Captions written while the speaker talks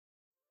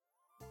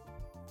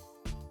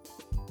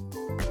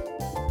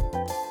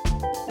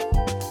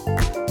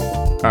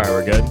All right,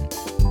 we're good.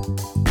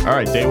 All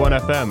right, Day One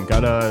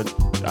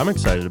FM. I'm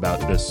excited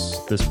about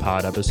this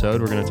pod episode.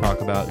 We're going to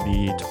talk about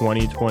the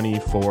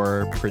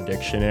 2024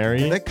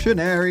 Predictionary.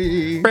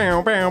 Predictionary.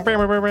 Bow, bow,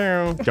 bow, bow,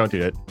 bow. Don't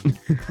do it.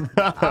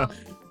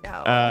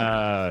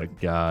 No.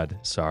 God,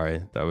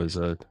 sorry. That was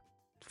a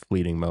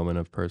fleeting moment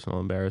of personal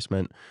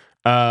embarrassment.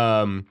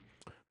 But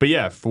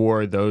yeah,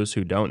 for those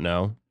who don't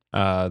know,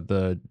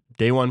 the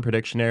Day One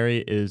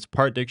Predictionary is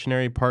part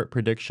dictionary, part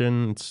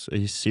prediction. It's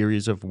a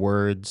series of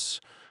words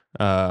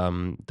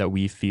that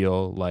we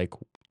feel like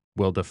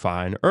will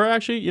define, or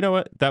actually, you know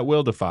what, that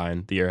will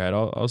define the year ahead.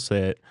 I'll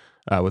say it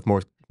with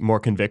more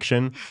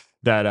conviction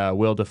that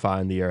will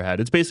define the year ahead.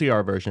 It's basically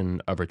our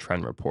version of a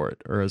trend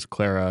report, or as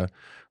Clara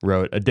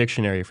wrote, a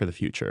dictionary for the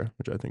future,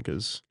 which I think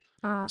is,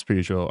 as per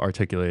usual,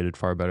 articulated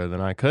far better than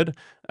I could.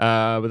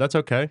 But that's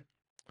okay.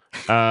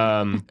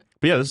 But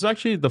yeah, this is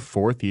actually the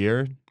fourth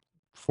year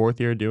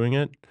doing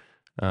it.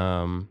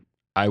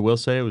 I will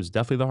say it was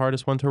definitely the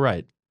hardest one to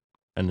write.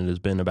 And it has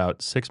been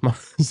about 6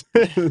 months,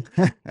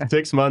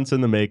 6 months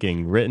in the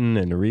making, written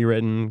and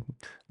rewritten.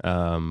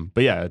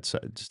 But yeah, it's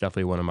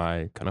definitely one of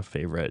my kind of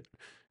favorite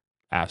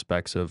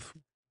aspects of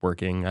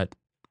working at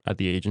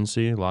the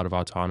agency. A lot of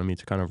autonomy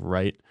to kind of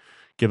write,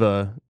 give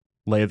a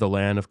lay of the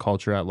land of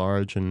culture at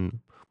large,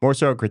 and more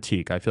so a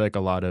critique. I feel like a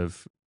lot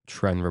of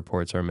trend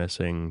reports are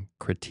missing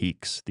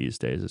critiques these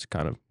days. It's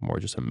kind of more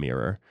just a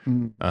mirror.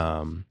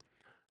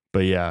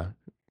 But yeah,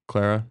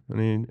 Clara,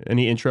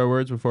 any intro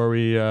words before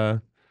we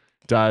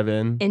dive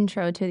in?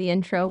 Intro to the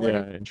intro.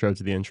 Intro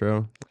to the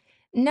intro.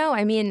 No,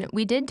 I mean,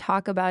 we did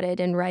talk about it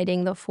in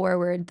writing the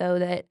foreword, though,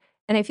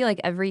 and I feel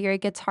like every year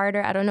it gets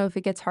harder. I don't know if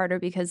it gets harder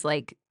because,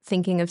 like,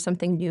 thinking of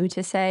something new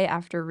to say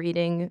after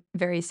reading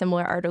very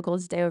similar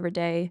articles day over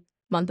day,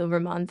 month over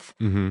month,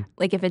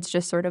 like if it's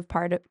just sort of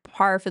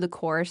par for the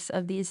course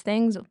of these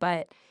things.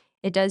 But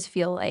it does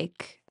feel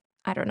like,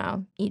 I don't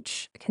know,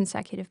 each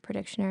consecutive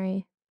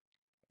predictionary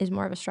is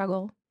more of a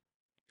struggle.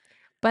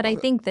 But I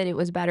think that it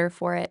was better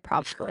for it,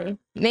 probably.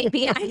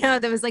 Maybe. I know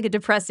that was like a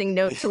depressing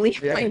note to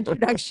leave my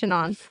introduction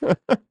on.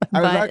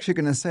 I was actually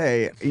going to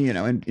say,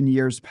 in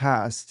years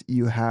past,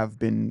 you have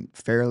been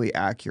fairly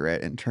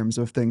accurate in terms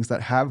of things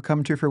that have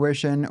come to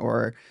fruition,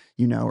 or,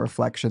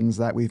 reflections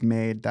that we've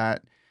made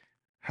that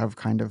have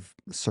kind of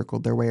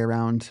circled their way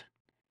around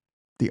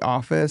the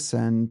office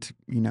and,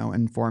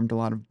 informed a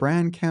lot of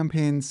brand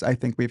campaigns. I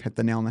think we've hit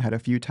the nail on the head a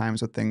few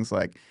times with things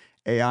like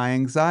AI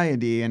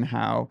anxiety and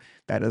how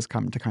that has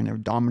come to kind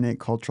of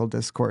dominate cultural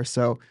discourse.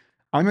 So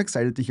I'm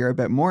excited to hear a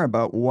bit more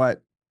about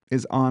what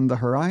is on the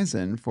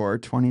horizon for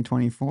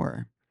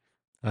 2024.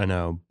 I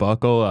know.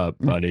 Buckle up,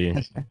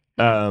 buddy.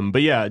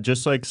 But yeah,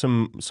 just like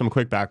some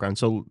quick background.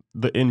 So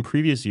in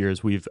previous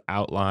years, we've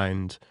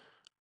outlined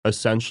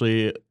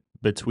essentially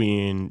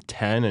between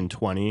 10 and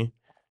 20.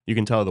 You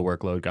can tell the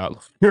workload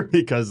got longer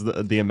because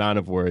the amount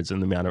of words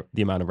and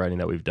the amount of writing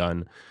that we've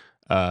done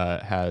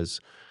has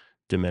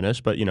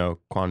diminished, but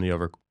quality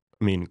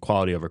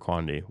over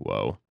quantity.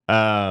 Whoa.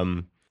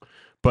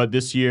 But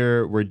this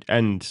year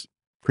and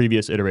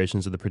previous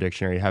iterations of the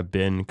Predictionary have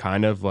been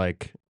kind of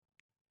like,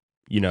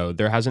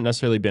 there hasn't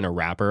necessarily been a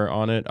wrapper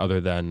on it other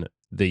than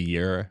the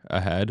year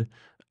ahead.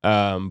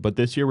 But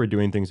this year we're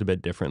doing things a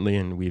bit differently,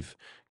 and we've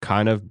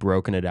kind of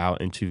broken it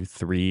out into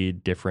 3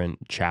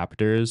 different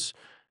chapters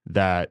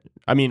that,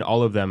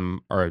 all of them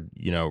are,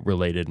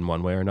 related in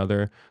one way or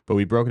another, but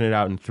we've broken it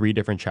out in 3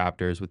 different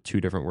chapters with 2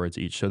 different words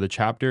each. So the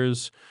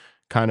chapters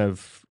kind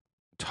of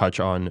touch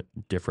on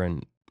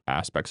different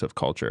aspects of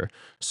culture.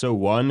 So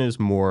one is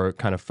more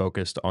kind of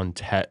focused on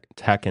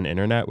tech and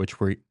internet, which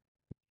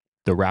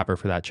the wrapper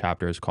for that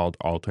chapter is called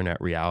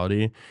Alternate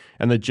Reality.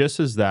 And the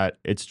gist is that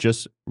it's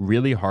just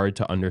really hard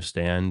to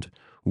understand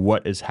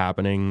what is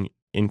happening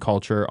in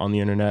culture on the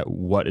internet,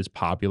 what is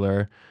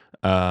popular,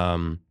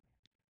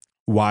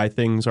 why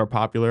things are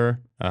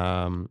popular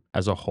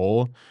as a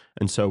whole.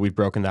 And so we've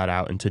broken that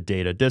out into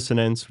data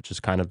dissonance, which is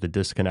kind of the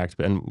disconnect,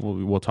 and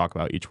we'll talk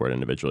about each word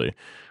individually,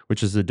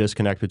 which is the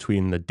disconnect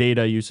between the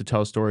data used to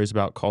tell stories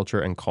about culture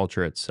and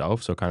culture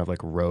itself. So kind of like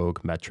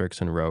rogue metrics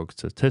and rogue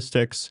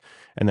statistics.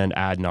 And then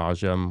ad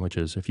nauseum, which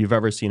is, if you've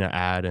ever seen an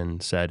ad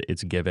and said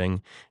it's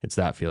giving, it's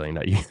that feeling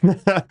that you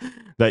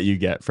that you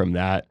get from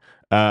that.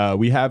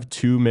 We have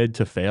too mid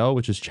to fail,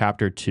 which is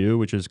chapter 2,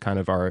 which is kind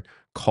of our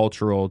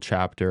cultural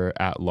chapter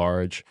at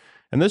large.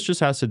 And this just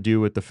has to do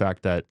with the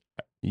fact that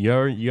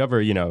you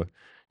ever,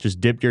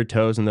 just dipped your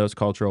toes in those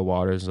cultural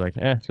waters, like,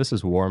 this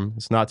is warm.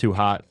 It's not too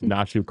hot,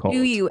 not too cold.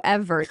 Do you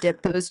ever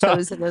dip those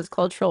toes in those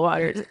cultural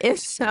waters? If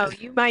so,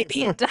 you might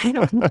be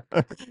entitled.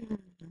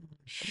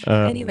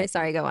 Anyway,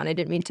 sorry, go on. I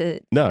didn't mean to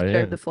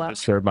disturb the flow.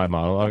 Disturb my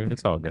monologue.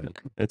 It's all good.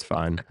 It's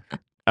fine.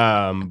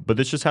 But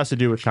this just has to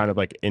do with kind of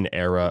like an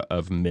era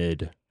of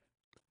mid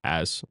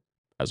as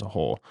a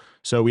whole.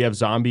 So we have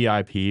Zombie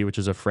IP, which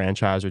is a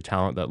franchise or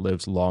talent that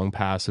lives long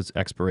past its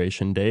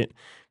expiration date.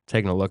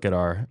 Taking a look at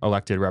our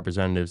elected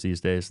representatives these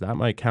days, that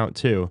might count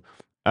too.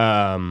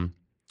 But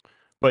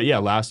yeah,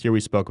 last year we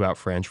spoke about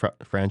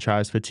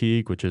franchise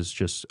fatigue, which is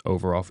just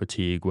overall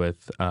fatigue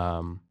with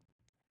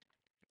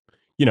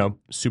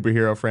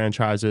superhero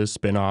franchises,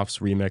 spin-offs,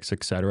 remix,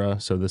 etc.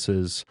 So this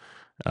is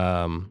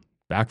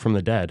back from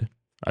the dead,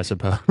 I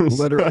suppose.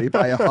 Literally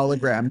by a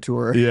hologram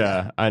tour.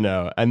 Yeah, I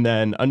know. And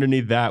then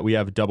underneath that, we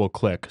have Double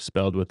Click,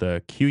 spelled with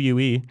a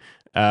QUE.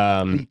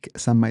 Clique,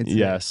 some might say.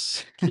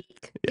 Yes.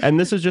 And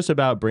this is just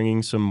about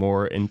bringing some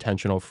more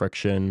intentional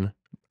friction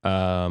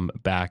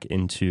back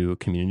into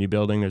community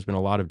building. There's been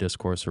a lot of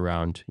discourse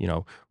around,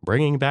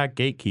 bringing back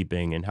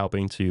gatekeeping and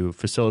helping to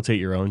facilitate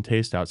your own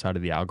taste outside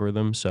of the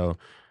algorithm. So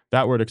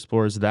that word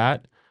explores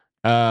that.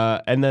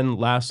 And then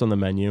last on the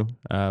menu,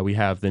 we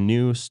have the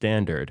new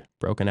standard,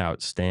 broken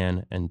out,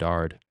 Stan and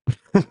Dard.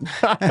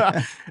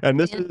 And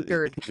this is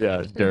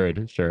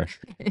Dard, sure.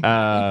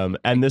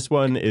 And this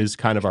one is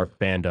kind of our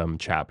fandom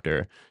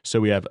chapter.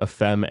 So we have a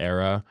femme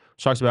era,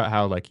 which talks about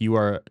how like you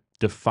are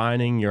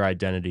defining your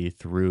identity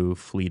through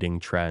fleeting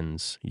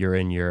trends. You're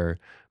in your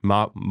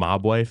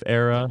mob wife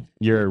era,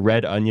 your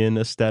red onion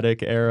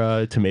aesthetic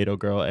era, tomato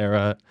girl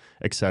era,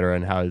 etc.,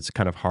 and how it's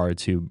kind of hard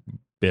to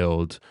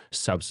build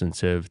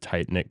substantive,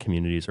 tight-knit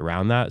communities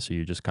around that. So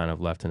you're just kind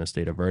of left in a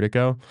state of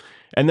vertigo.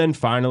 And then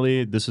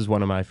finally, this is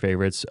one of my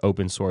favorites,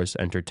 open source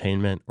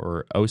entertainment,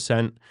 or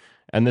OSENT.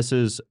 And this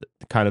is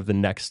kind of the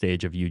next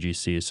stage of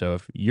UGC. So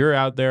if you're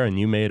out there and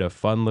you made a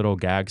fun little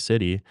gag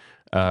city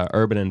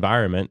urban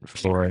environment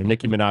for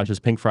Nicki Minaj's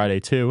Pink Friday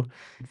 2,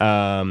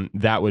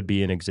 that would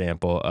be an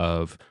example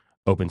of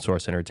open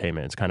source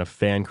entertainment. It's kind of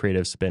fan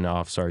creative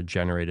spin-offs are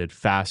generated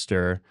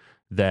faster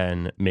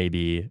than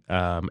maybe,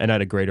 and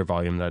at a greater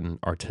volume than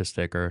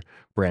artistic or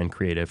brand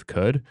creative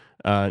could.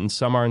 And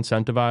some are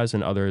incentivized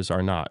and others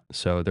are not.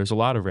 So there's a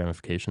lot of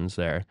ramifications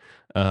there.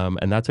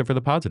 And that's it for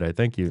the pod today.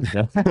 Thank you.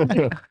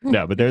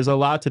 No, but there's a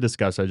lot to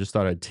discuss. I just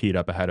thought I'd tee it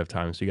up ahead of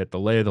time so you get the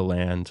lay of the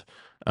land.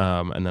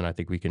 And then I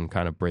think we can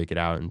kind of break it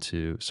out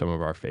into some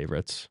of our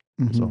favorites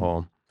as a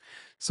whole.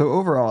 So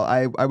overall,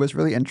 I was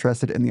really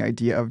interested in the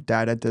idea of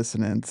data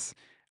dissonance,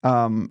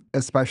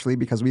 especially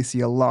because we see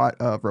a lot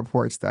of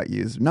reports that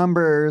use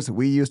numbers.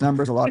 We use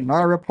numbers a lot in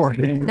our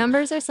reporting.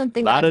 Numbers are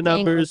something. A lot of that's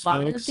numbers, a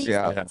lot of folks. these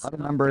Yeah, a days. lot of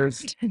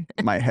numbers.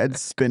 My head's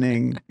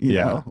spinning. You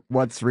know,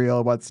 what's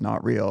real, what's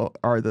not real.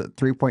 Are the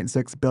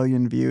 3.6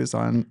 billion views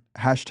on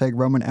hashtag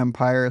Roman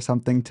Empire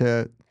something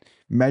to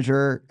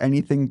measure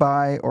anything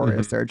by, or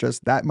is there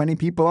just that many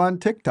people on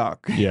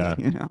TikTok? Yeah.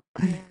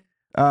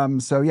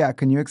 So yeah,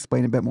 can you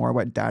explain a bit more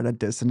what data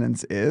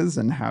dissonance is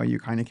and how you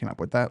kind of came up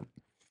with that?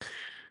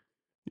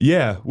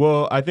 Yeah,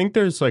 well, I think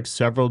there's like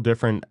several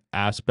different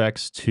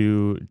aspects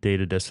to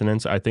data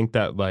dissonance. I think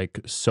that like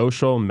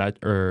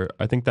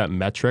I think that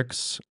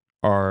metrics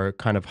are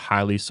kind of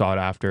highly sought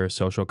after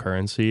social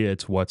currency.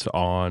 It's what's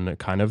on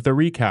kind of the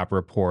recap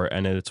report,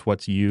 and it's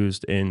what's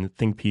used in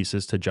think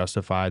pieces to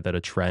justify that a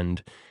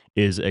trend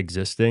is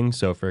existing.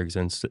 So for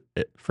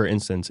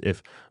instance,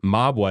 if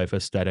mob wife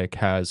aesthetic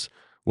has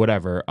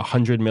whatever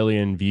 100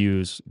 million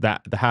views,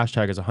 that the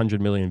hashtag is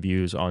 100 million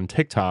views on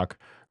TikTok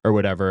or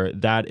whatever,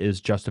 that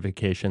is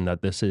justification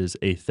that this is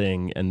a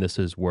thing and this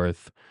is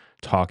worth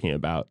talking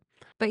about.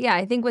 But yeah,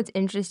 I think what's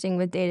interesting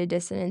with data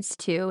dissonance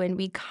too, and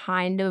we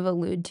kind of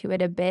allude to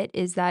it a bit,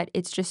 is that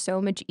it's just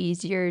so much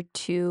easier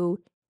to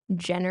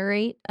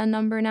generate a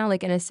number now.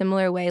 Like in a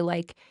similar way,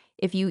 like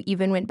if you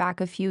even went back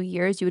a few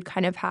years, you would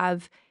kind of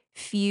have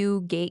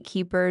few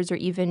gatekeepers or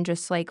even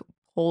just like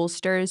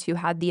pollsters who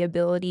had the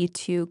ability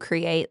to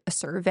create a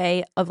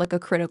survey of like a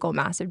critical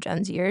mass of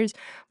Gen Zers.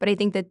 But I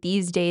think that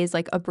these days,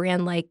 like a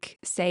brand like,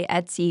 say,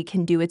 Etsy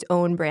can do its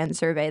own brand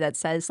survey that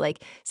says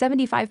like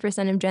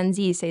 75% of Gen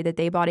Z say that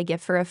they bought a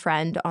gift for a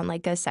friend on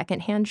like a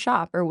secondhand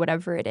shop or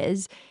whatever it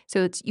is.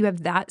 So you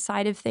have that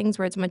side of things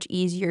where it's much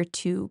easier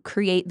to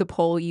create the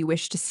poll you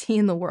wish to see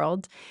in the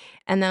world.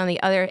 And then on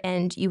the other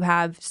end, you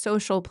have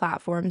social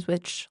platforms,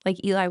 which,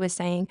 like Eli was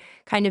saying,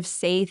 kind of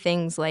say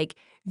things like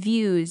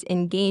views,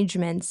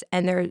 engagements,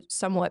 and they're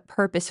somewhat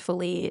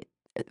purposefully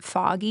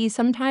foggy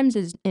sometimes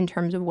in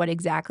terms of what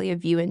exactly a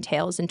view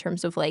entails, in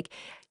terms of like,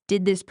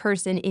 did this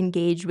person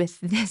engage with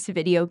this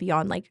video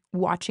beyond like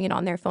watching it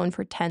on their phone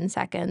for 10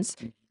 seconds?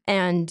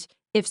 And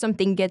if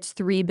something gets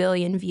 3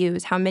 billion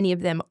views, how many of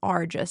them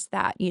are just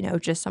that,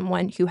 just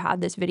someone who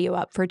had this video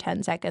up for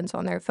 10 seconds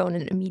on their phone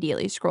and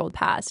immediately scrolled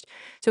past?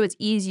 So it's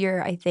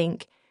easier, I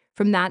think,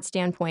 from that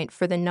standpoint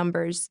for the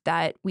numbers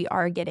that we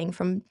are getting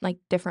from like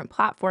different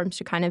platforms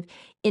to kind of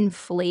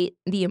inflate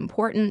the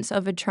importance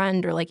of a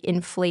trend or like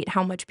inflate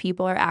how much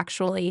people are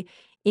actually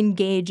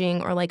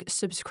engaging or like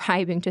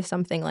subscribing to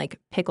something like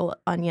Pickle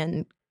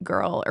Onion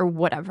Girl or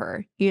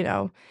whatever.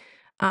 But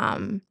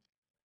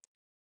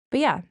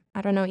yeah,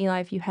 I don't know, Eli,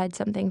 if you had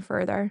something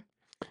further.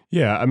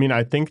 Yeah, I mean,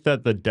 I think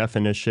that the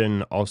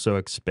definition also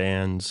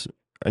expands,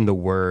 and the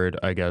word,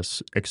 I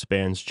guess,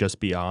 expands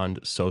just beyond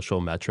social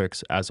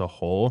metrics as a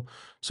whole.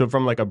 So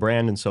from like a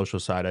brand and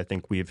social side, I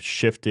think we've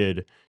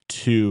shifted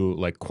to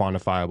like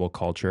quantifiable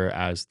culture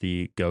as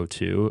the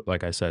go-to.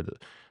 Like I said,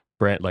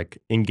 brand like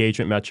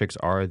engagement metrics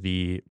are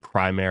the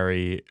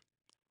primary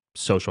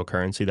social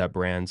currency that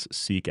brands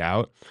seek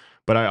out.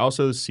 But I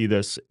also see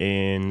this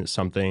in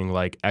something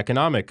like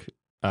economic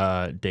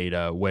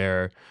data,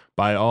 where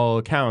by all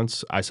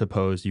accounts, I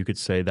suppose you could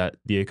say that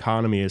the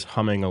economy is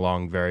humming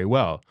along very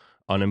well.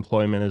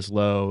 Unemployment is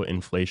low,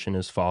 inflation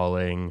is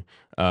falling,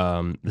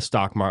 the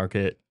stock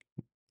market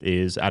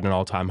is at an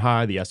all-time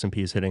high, the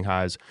S&P is hitting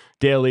highs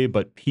daily,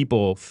 but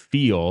people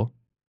feel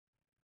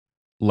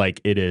like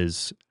it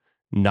is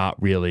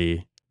not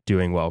really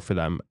doing well for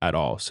them at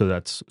all. So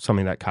that's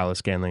something that Kyla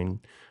Scanlon,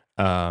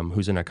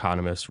 who's an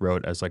economist,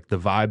 wrote as like the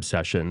vibe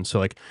session. So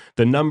like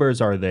the numbers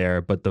are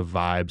there, but the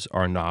vibes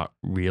are not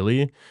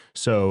really.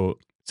 So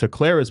to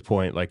Clara's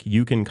point, like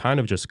you can kind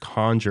of just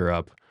conjure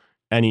up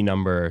any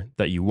number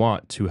that you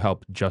want to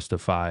help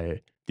justify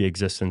the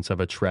existence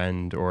of a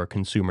trend or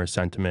consumer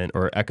sentiment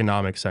or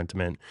economic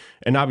sentiment.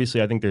 And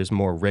obviously, I think there's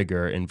more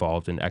rigor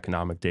involved in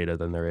economic data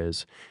than there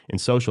is in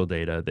social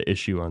data. The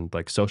issue on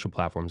like social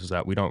platforms is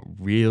that we don't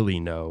really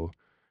know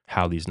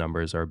how these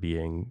numbers are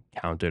being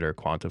counted or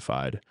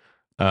quantified.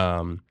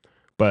 Um,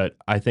 but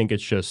I think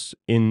it's just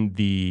in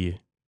the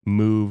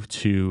move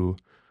to,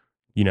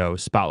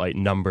 spotlight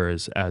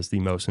numbers as the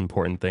most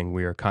important thing,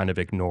 we are kind of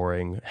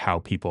ignoring how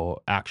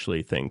people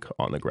actually think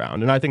on the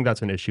ground. And I think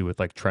that's an issue with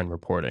like trend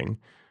reporting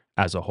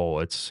as a whole.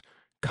 It's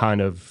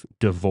kind of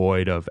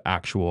devoid of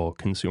actual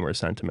consumer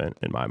sentiment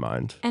in my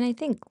mind. And I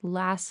think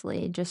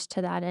lastly, just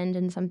to that end,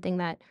 and something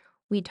that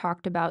we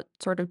talked about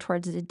sort of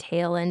towards the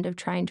tail end of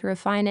trying to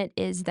refine it,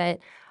 is that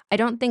I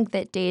don't think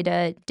that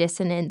data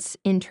dissonance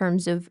in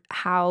terms of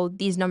how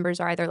these numbers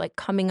are either like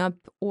coming up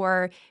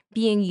or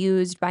being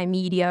used by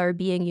media or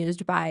being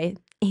used by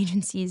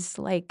agencies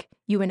like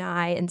you and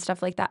I and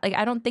stuff like that. Like,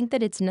 I don't think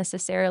that it's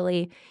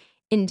necessarily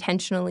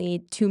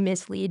intentionally to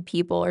mislead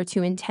people or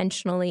to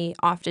intentionally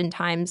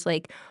oftentimes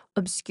like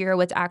obscure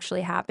what's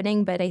actually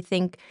happening. But I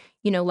think,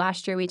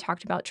 last year we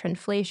talked about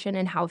trendflation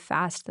and how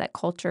fast that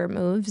culture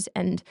moves.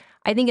 And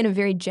I think in a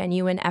very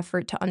genuine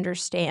effort to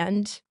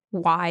understand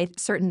why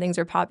certain things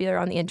are popular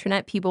on the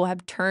internet, people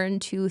have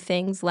turned to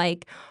things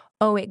like,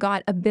 oh, it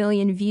got 1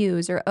 billion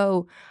views, or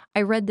oh,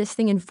 I read this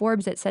thing in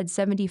Forbes that said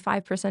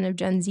 75% of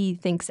Gen Z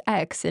thinks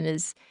X and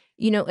is,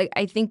 like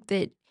I think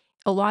that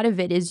a lot of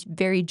it is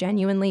very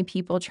genuinely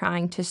people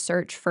trying to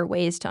search for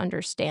ways to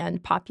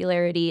understand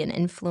popularity and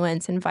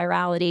influence and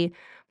virality,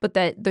 but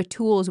that the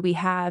tools we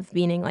have,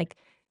 meaning like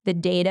the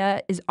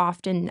data, is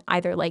often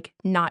either like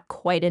not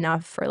quite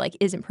enough or like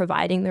isn't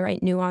providing the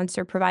right nuance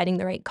or providing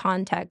the right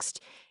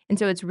context. And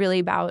so it's really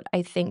about,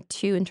 I think,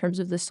 too, in terms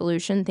of the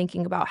solution,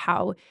 thinking about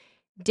how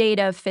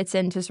data fits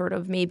into sort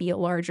of maybe a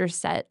larger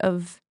set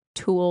of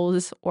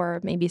tools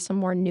or maybe some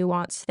more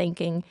nuanced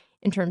thinking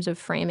in terms of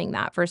framing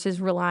that versus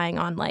relying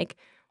on like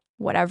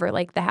whatever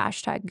like the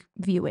hashtag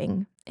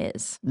viewing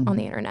is on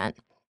the internet.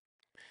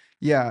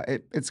 Yeah,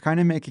 it's kind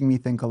of making me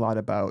think a lot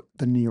about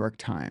the New York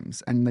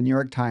Times and the New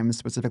York Times,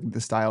 specifically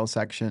the style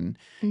section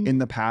Mm. in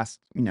the past,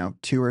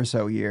 2 or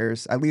so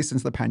years, at least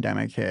since the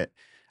pandemic hit.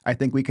 I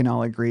think we can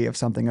all agree if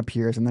something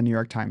appears in the New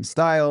York Times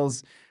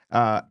styles,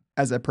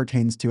 as it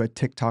pertains to a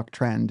TikTok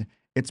trend,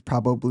 it's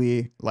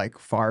probably like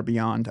far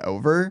beyond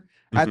over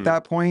at Mhm.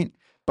 that point.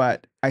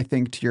 But I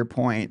think to your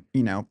point,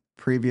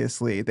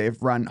 previously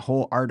they've run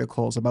whole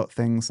articles about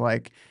things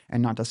like,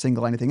 and not to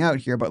single anything out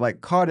here, but like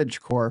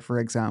cottagecore, for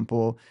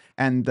example,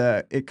 and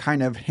it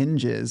kind of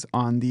hinges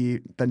on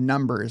the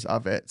numbers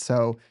of it.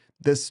 So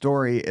this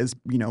story is,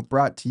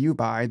 brought to you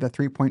by the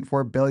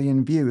 3.4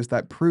 billion views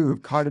that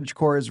prove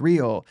cottagecore is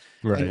real.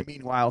 And Right.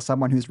 meanwhile,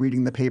 someone who's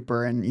reading the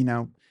paper and,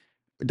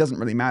 it doesn't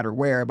really matter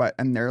where,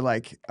 and they're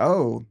like,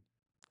 oh,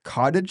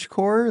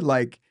 cottagecore?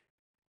 Like,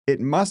 it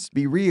must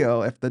be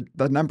real if the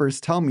numbers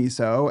tell me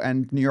so.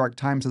 And New York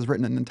Times has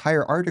written an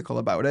entire article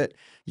about it,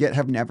 yet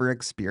have never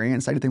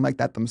experienced anything like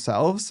that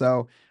themselves.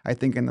 So I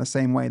think in the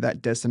same way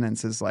that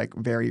dissonance is like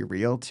very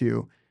real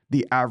to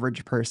the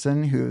average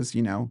person who's,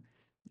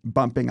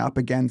 bumping up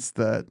against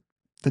the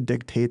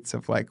dictates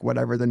of like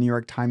whatever the New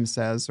York Times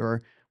says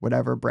or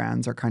whatever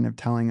brands are kind of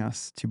telling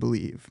us to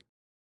believe.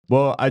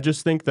 Well, I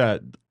just think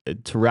that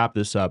to wrap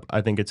this up,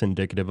 I think it's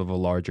indicative of a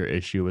larger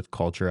issue with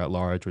culture at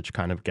large, which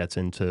kind of gets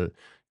into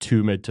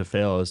too mid to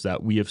fail, is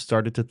that we have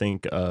started to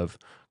think of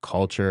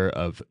culture,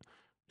 of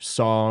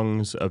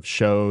songs, of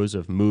shows,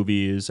 of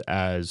movies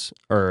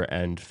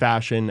and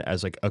fashion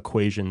as like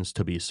equations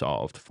to be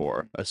solved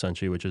for,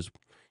 essentially, which is,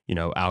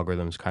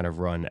 algorithms kind of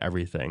run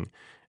everything.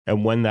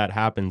 And when that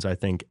happens, I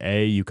think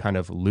you kind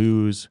of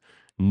lose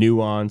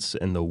nuance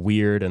and the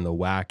weird and the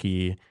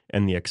wacky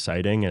and the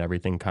exciting, and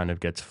everything kind of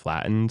gets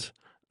flattened.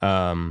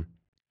 Um,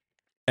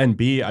 and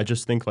B, I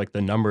just think like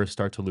the numbers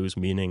start to lose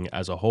meaning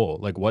as a whole.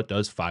 Like, what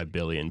does 5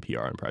 billion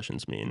PR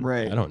impressions mean? I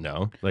Right. don't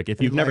know. Like, if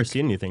And you've never like,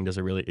 seen anything,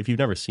 if you've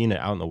never seen it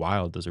out in the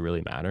wild, does it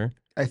really matter?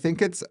 I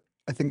think it's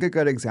I think a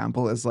good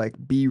example is like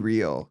Be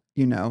Real,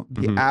 the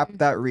Hmm. app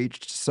that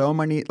reached so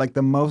many, like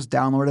the most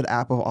downloaded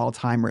app of all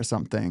time or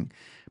something.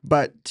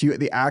 But to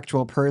the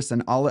actual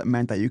person, all it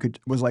meant that you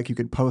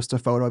could post a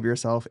photo of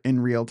yourself in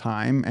real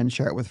time and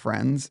share it with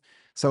friends.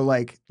 So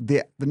like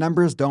the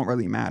numbers don't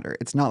really matter.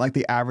 It's not like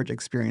the average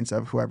experience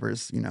of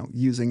whoever's,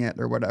 using it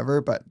or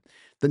whatever, but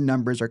the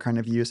numbers are kind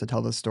of used to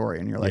tell the story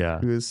and you're like, Yeah.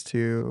 who's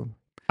to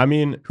I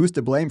mean, Who's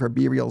to blame for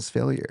Be Real's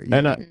failure?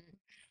 and know?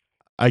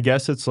 I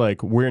guess it's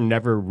like we're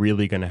never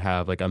really going to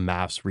have like a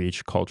mass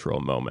reach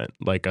cultural moment,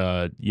 like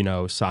a,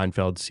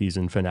 Seinfeld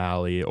season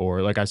finale,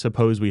 or like I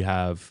suppose we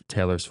have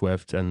Taylor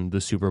Swift and the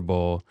Super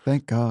Bowl.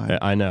 Thank God.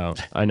 I know.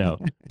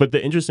 But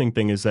the interesting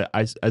thing is that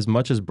as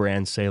much as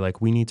brands say like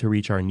we need to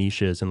reach our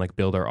niches and like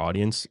build our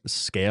audience,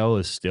 scale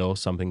is still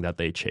something that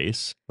they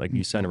chase. Like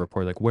you send a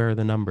report like, where are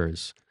the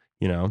numbers?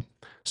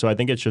 So I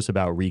think it's just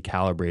about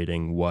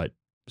recalibrating what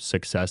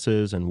success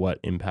is and what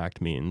impact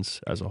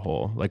means as a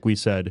whole. Like we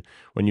said,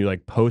 when you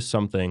like post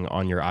something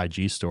on your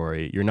IG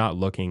story, you're not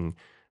looking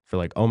for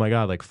like, oh my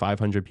God, like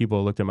 500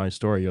 people looked at my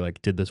story. You're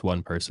like, did this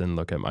one person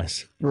look at my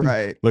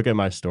Right. look at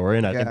my story?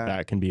 And I think Yeah.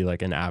 that can be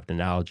like an apt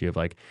analogy of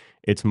like,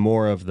 it's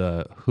more of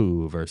the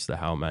who versus the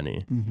how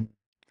many.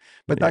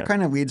 But that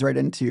kind of leads right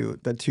into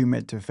the too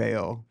mid to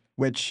fail,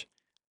 which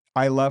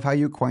I love how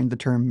you coined the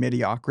term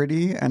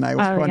mediocrity. And I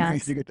was wondering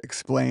if you could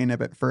explain a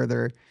bit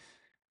further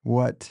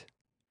what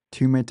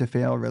too mid to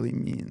fail really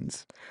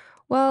means.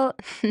 Well,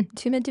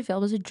 too mid to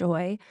fail was a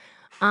joy.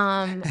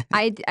 I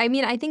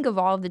mean, I think of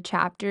all of the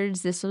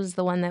chapters, this was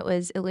the one that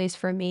was, at least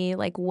for me,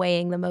 like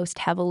weighing the most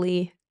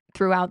heavily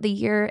throughout the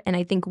year. And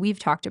I think we've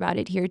talked about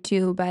it here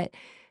too, but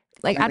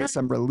like, I don't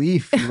some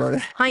relief. You wrote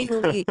it.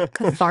 finally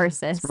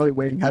catharsis. It's really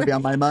weighing heavy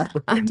on my mind.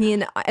 I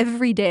mean,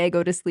 every day I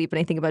go to sleep and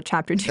I think about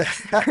chapter 2 of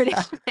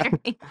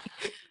Predictionary.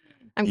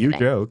 You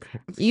joke.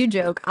 You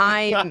joke.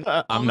 I'm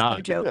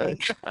not joking.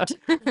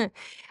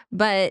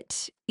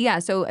 But yeah,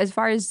 so as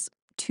far as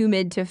too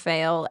mid to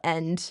fail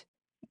and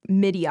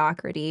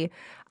mediocrity,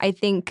 I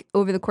think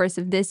over the course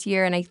of this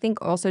year, and I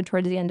think also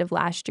towards the end of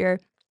last year,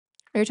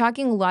 you're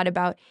talking a lot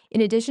about,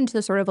 in addition to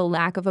the sort of a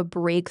lack of a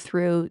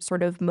breakthrough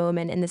sort of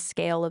moment in the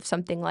scale of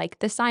something like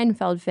the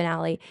Seinfeld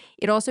finale,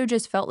 it also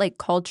just felt like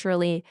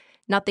culturally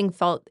nothing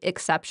felt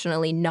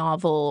exceptionally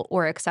novel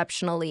or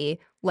exceptionally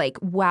like,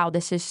 wow,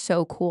 this is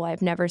so cool.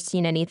 I've never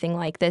seen anything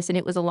like this. And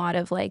it was a lot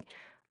of like,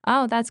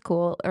 oh, that's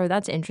cool, or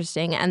that's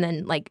interesting, and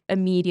then like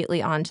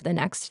immediately on to the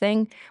next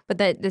thing. But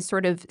that this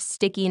sort of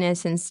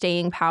stickiness and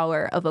staying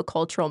power of a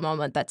cultural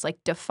moment that's like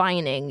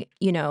defining,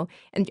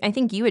 and I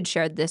think you had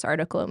shared this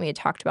article and we had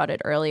talked about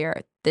it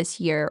earlier this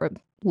year or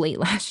late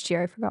last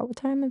year. I forgot what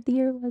time of the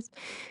year it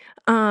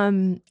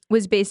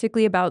was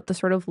basically about the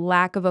sort of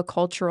lack of a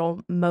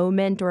cultural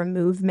moment or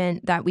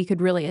movement that we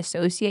could really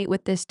associate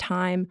with this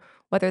time,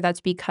 whether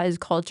that's because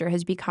culture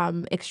has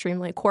become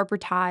extremely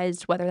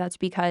corporatized, whether that's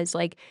because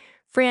like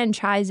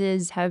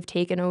franchises have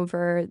taken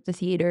over the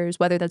theaters,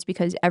 whether that's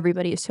because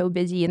everybody is so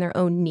busy in their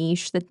own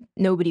niche that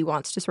nobody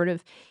wants to sort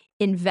of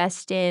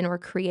invest in or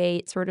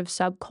create sort of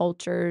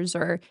subcultures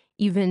or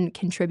even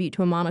contribute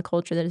to a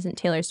monoculture that isn't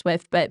Taylor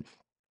Swift. But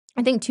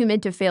I think Too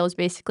Mid to Fail is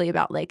basically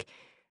about like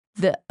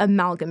the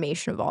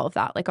amalgamation of all of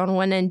that. Like on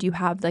one end, you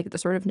have like the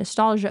sort of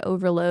nostalgia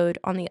overload.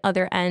 On the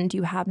other end,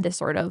 you have this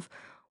sort of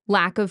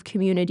lack of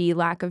community,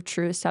 lack of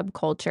true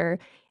subculture.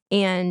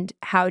 And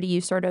how do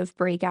you sort of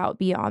break out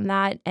beyond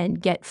that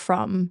and get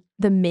from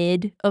the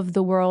mid of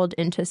the world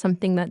into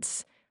something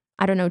that's,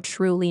 I don't know,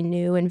 truly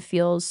new and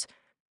feels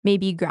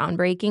maybe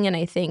groundbreaking? And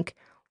I think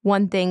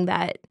one thing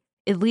that,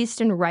 at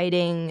least in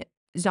writing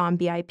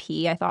Zombie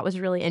IP, I thought was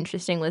really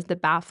interesting was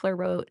that Baffler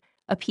wrote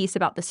a piece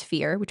about the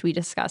sphere, which we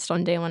discussed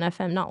on Day One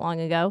FM not long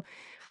ago.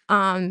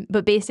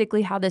 But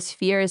basically how the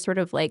sphere is sort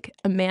of like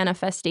a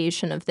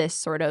manifestation of this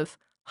sort of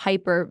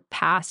hyper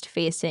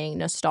past-facing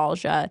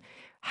nostalgia,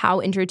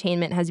 how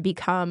entertainment has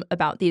become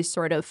about these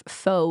sort of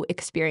faux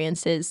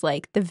experiences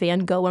like the Van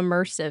Gogh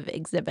immersive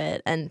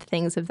exhibit and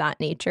things of that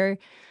nature.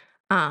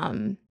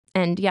 And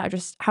yeah,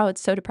 just how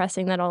it's so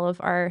depressing that all of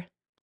our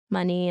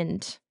money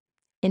and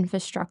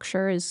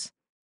infrastructure is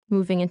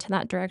moving into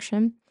that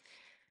direction.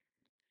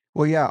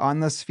 Well, yeah,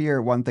 on the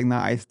sphere, one thing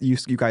that you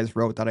guys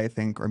wrote that I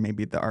think, or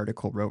maybe the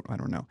article wrote, I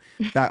don't know,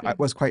 that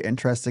was quite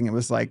interesting. It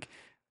was like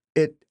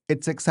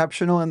it's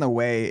exceptional in the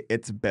way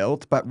it's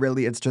built, but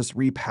really it's just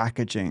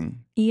repackaging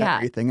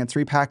everything. It's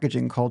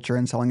repackaging culture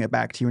and selling it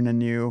back to you in a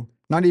new,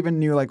 not even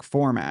new like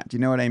format. Do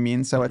you know what I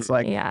mean? So it's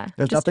like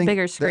there's just nothing, a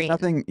bigger screen.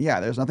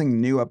 There's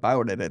nothing new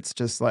about it. It's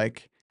just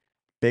like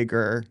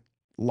bigger,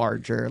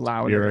 larger,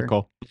 louder,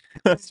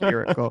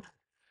 spherical.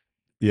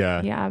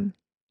 Yeah.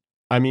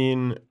 I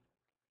mean,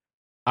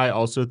 I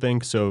also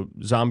think so.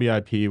 Zombie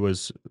IP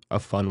was a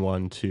fun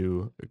one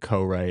to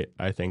co-write,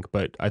 I think,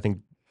 but I think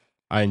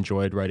I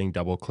enjoyed writing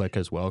Double Click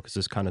as well because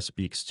this kind of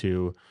speaks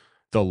to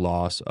the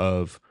loss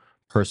of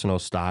personal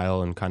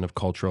style and kind of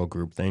cultural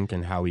groupthink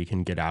and how we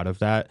can get out of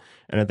that.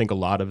 And I think a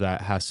lot of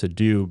that has to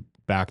do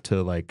back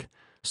to like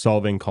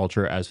solving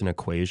culture as an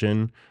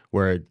equation,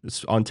 where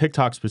on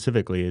TikTok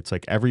specifically, it's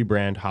like every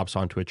brand hops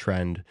onto a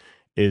trend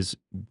is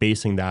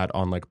basing that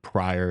on like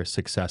prior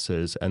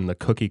successes and the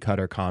cookie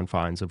cutter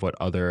confines of what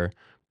other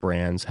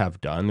brands have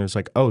done. There's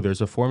like, oh,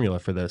 there's a formula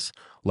for this.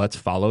 Let's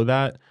follow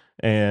that.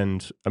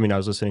 And I mean, I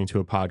was listening to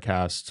a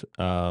podcast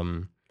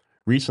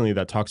recently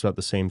that talks about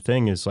the same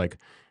thing is like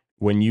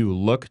when you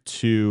look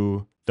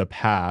to the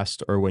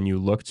past or when you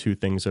look to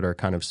things that are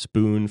kind of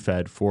spoon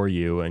fed for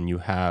you and you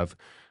have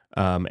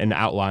an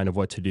outline of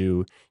what to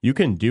do, you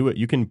can do it.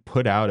 You can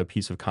put out a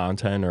piece of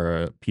content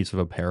or a piece of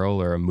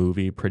apparel or a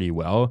movie pretty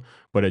well,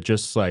 but it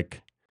just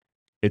like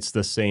it's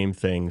the same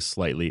thing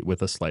slightly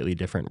with a slightly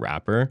different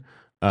wrapper.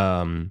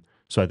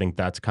 So I think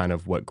that's kind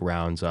of what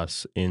grounds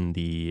us in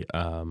the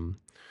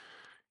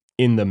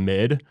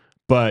mid.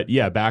 But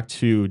yeah, back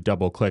to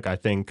double click. I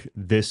think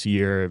this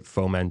year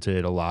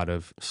fomented a lot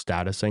of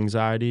status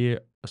anxiety,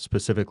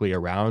 specifically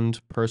around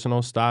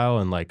personal style.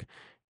 And like,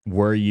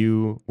 were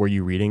you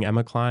reading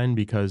Emma Klein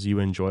because you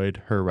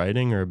enjoyed her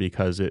writing, or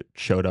because it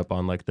showed up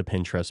on like the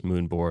Pinterest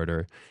mood board,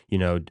 or you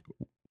know,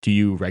 do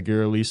you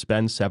regularly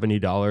spend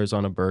 $70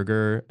 on a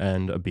burger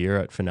and a beer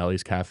at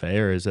Finelli's Cafe,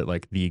 or is it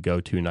like the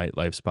go-to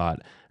nightlife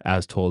spot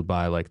as told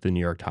by like the New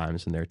York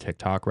Times in their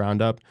TikTok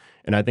roundup?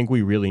 And I think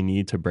we really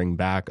need to bring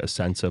back a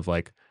sense of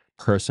like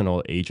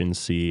personal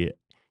agency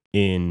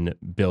in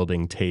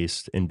building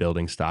taste, in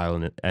building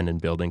style, and in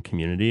building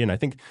community. And I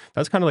think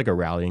that's kind of like a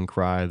rallying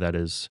cry that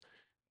is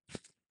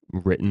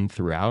written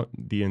throughout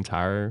the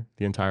entire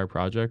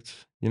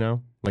project, you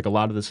know? Like a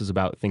lot of this is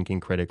about thinking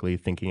critically,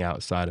 thinking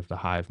outside of the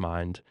hive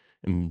mind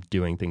and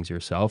doing things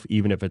yourself,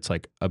 even if it's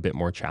like a bit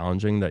more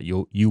challenging, that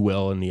you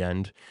will in the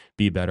end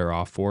be better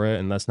off for it.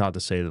 And that's not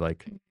to say that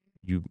like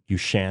you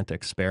shan't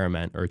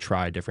experiment or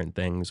try different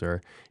things,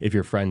 or if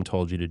your friend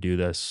told you to do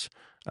this,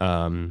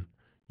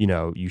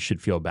 you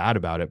should feel bad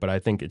about it. But I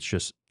think it's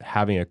just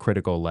having a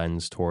critical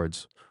lens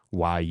towards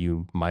why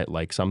you might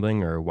like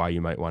something or why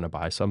you might want to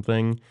buy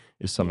something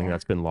is something Yeah.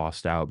 that's been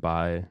lost out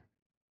by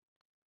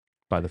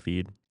the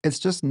feed. It's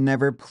just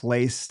never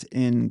placed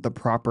in the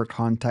proper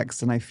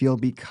context. And I feel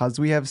because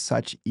we have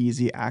such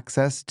easy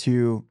access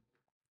to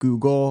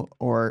Google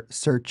or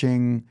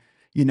searching,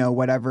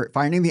 whatever,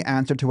 finding the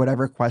answer to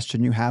whatever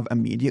question you have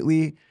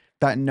immediately,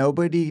 that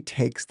nobody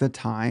takes the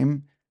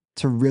time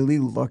to really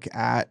look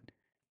at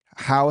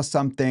how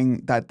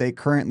something that they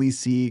currently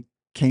see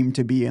came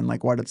to be and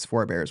like what its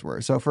forebears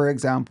were. So, for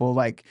example,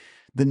 like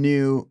the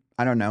new,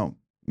 I don't know,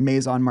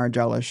 Maison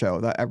Margiela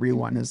show that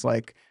everyone is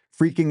like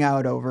freaking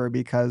out over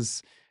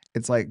because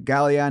it's like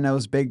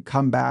Galliano's big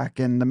comeback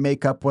and the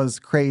makeup was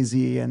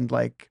crazy and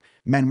like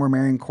men were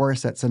wearing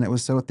corsets and it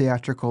was so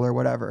theatrical or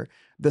whatever.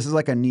 This is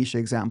like a niche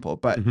example,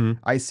 but Mm-hmm.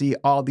 I see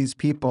all these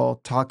people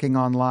talking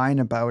online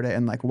about it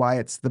and like why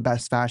it's the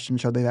best fashion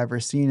show they've ever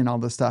seen and all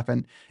this stuff.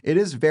 And it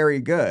is very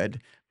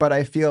good, but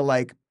I feel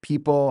like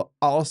people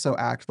also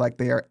act like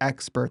they are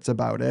experts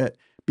about it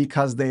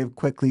because they've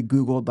quickly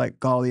Googled like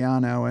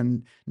Galliano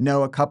and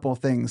know a couple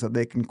things that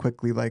they can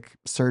quickly like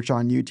search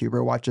on YouTube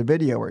or watch a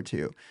video or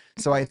two.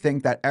 So I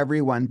think that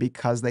everyone,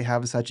 because they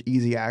have such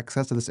easy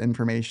access to this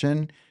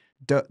information,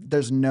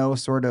 there's no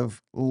sort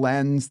of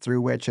lens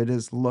through which it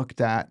is looked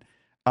at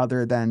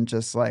other than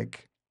just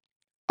like,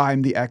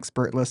 I'm the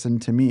expert, listen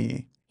to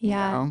me, you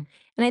Yeah. know?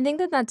 And I think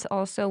that that's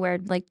also where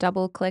like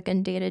double click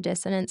and data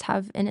dissonance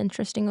have an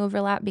interesting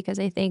overlap, because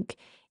I think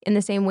in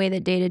the same way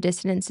that data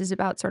dissonance is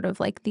about sort of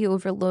like the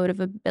overload of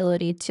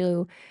ability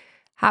to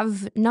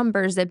have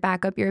numbers that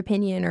back up your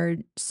opinion or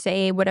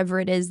say whatever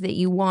it is that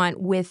you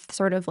want with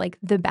sort of like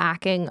the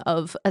backing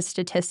of a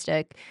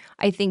statistic.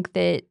 I think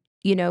that,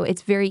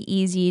 it's very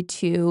easy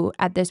to,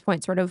 at this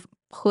point, sort of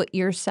put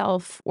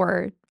yourself,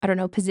 or I don't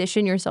know,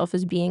 position yourself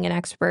as being an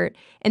expert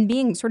and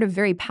being sort of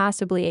very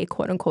passively a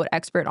quote unquote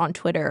expert on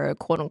Twitter or a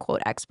quote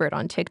unquote expert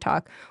on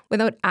TikTok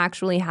without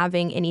actually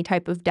having any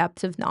type of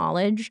depth of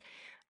knowledge.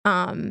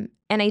 And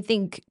I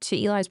think, to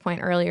Eli's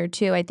point earlier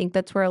too, I think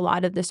that's where a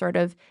lot of the sort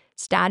of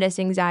status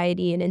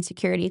anxiety and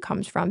insecurity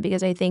comes from,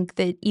 because I think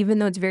that even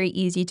though it's very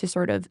easy to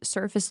sort of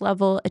surface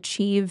level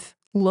achieve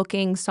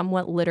looking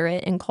somewhat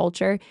literate in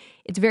culture,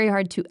 it's very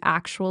hard to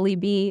actually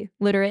be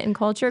literate in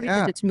culture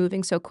because Yeah. it's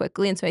moving so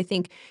quickly. And so I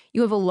think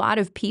you have a lot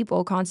of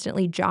people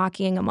constantly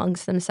jockeying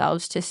amongst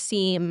themselves to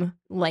seem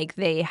like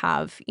they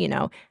have,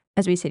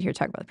 as we sit here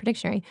talking about the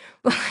Predictionary,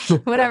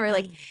 whatever,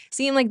 like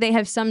seem like they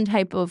have some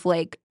type of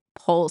like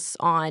pulse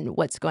on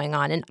what's going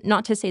on. And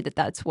not to say that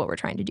that's what we're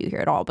trying to do here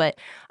at all, but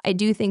I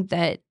do think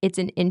that it's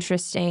an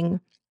interesting,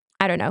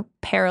 I don't know,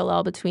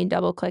 parallel between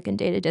double click and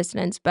data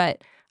dissonance.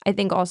 But I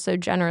think also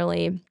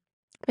generally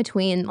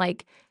between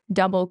like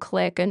double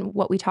click and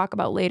what we talk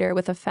about later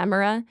with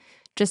ephemera,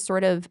 just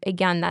sort of,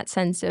 again, that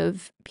sense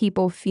of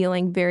people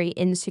feeling very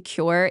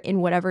insecure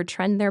in whatever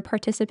trend they're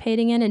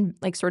participating in, and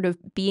like sort of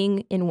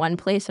being in one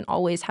place and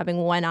always having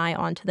one eye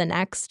onto the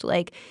next.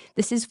 Like,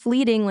 this is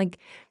fleeting, like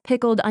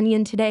pickled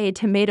onion today,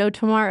 tomato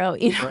tomorrow,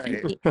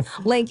 Right.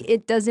 like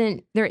it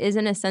doesn't, there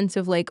isn't a sense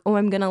of like, oh,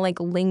 I'm going to like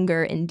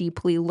linger and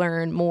deeply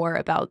learn more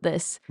about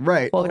this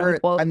Right. quote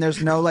unquote And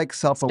there's no like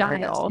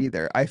self-awareness style.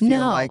 either. I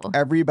feel like No.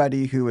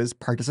 everybody who is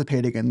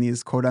participating in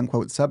these quote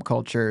unquote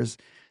subcultures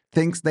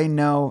thinks they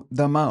know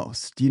the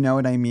most. Do you know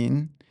what I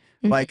mean?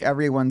 Mhm. Like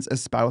everyone's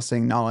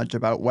espousing knowledge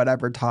about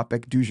whatever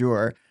topic du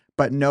jour,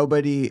 but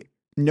nobody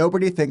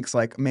thinks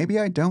like maybe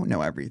I don't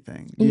know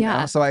everything, you know?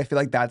 Yeah. So I feel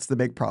like that's the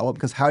big problem,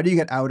 because how do you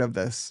get out of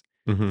this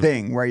Mm-hmm.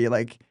 thing where you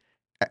like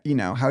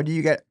how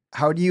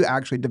do you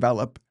actually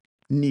develop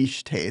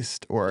niche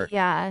taste or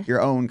Yeah.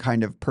 your own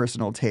kind of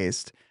personal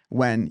taste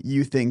when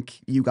you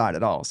think you got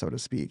it all, so to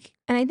speak.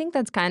 And I think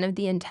that's kind of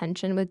the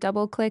intention with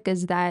DoubleClick,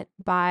 is that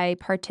by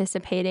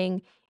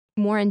participating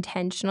more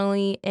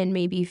intentionally in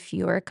maybe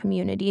fewer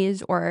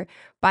communities, or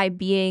by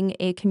being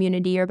a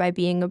community or by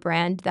being a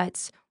brand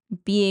that's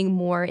being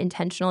more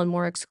intentional and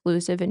more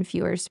exclusive in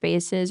fewer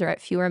spaces or at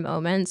fewer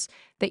moments,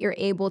 that you're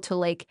able to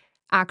like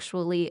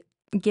actually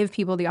give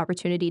people the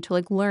opportunity to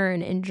like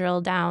learn and drill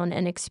down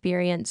and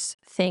experience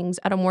things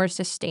at a more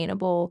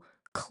sustainable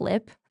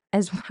clip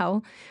as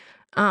well.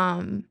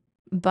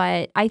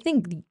 But I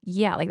think,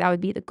 yeah, like that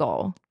would be the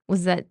goal,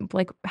 was that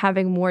like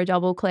having more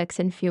double clicks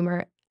and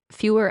fewer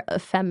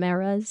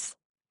ephemeras,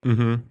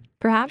 Mm-hmm.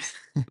 perhaps.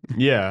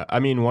 Yeah, I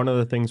mean, one of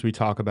the things we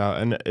talk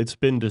about, and it's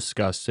been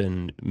discussed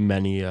in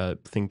many,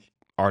 think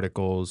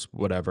articles,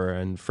 whatever,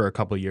 and for a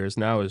couple years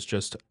now, is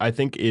just I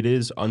think it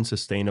is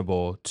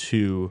unsustainable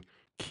to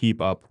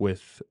keep up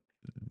with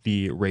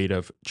the rate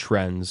of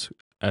trends,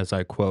 as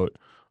I quote,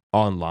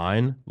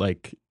 online.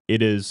 Like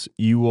it is,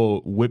 you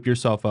will whip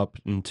yourself up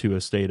into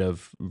a state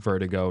of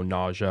vertigo,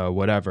 nausea,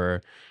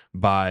 whatever,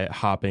 by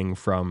hopping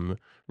from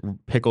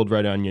pickled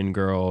red onion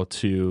girl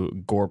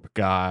to gorp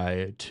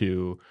guy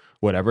to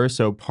whatever.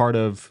 So part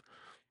of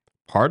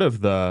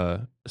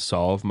the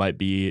solve might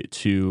be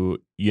to,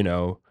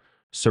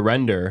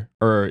 surrender,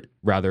 or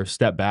rather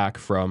step back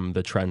from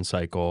the trend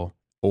cycle,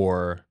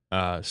 or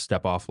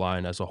step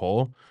offline as a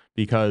whole,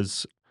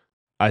 because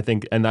I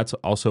think, and that's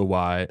also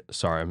why,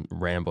 sorry, I'm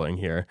rambling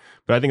here,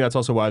 but I think that's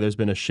also why there's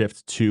been a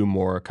shift to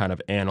more kind of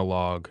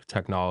analog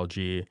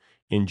technology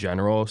in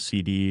general: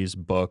 CDs,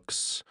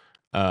 books,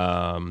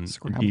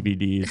 Scrabble.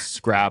 DVDs,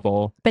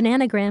 Scrabble,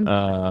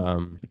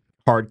 Bananagram,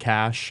 hard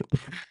cash.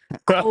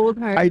 cold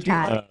I hard do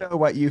cat, like though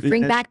what you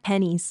bring finished back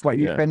pennies.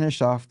 Yeah.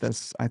 finish off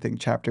this, I think,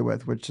 chapter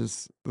with, which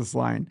is this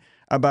line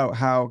about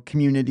how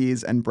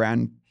communities and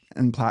brand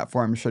and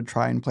platforms should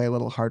try and play a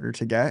little harder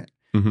to get.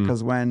 Mhm.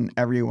 Because when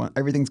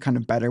everything's kind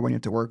of better when you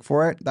have to work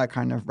for it, that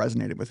kind of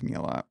resonated with me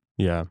a lot.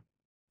 Yeah,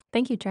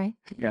 Thank you, Trey.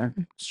 Yeah.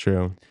 it's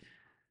true.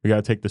 We got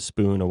to take the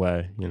spoon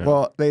away,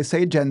 Well, they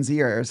say Gen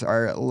Zers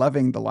are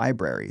loving the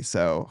library,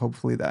 so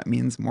hopefully that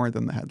means more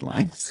than the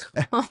headlines.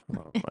 Oh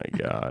my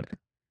God.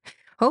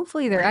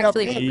 Hopefully they're Bring up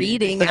actually me.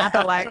 reading at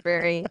the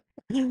library.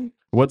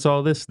 What's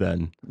all this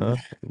then? Huh?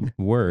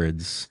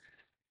 Words.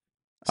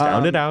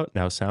 Sound it Um, out.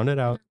 Now sound it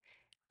out.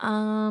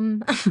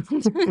 Um,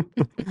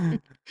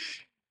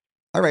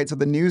 all right, so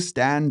the new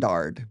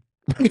standard.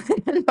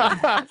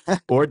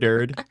 Or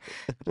dirt.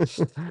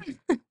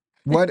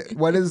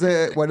 What is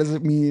it? What does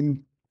it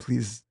mean?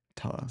 Please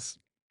tell us.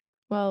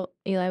 well,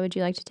 Eli, would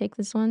you like to take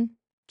this one?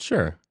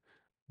 Sure.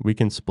 We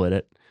can split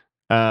it.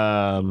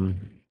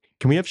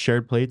 Can we have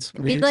shared plates?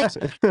 We'd like-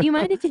 Do you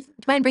mind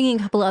bringing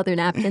a couple other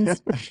napkins?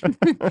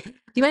 Do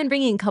you mind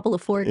bringing a couple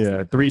of forks?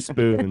 Yeah, 3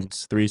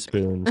 spoons. 3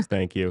 spoons.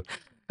 Thank you.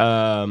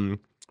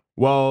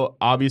 Well,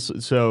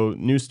 obviously, so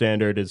new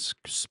standard is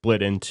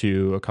split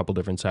into a couple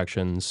different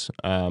sections.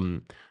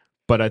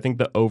 But I think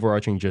the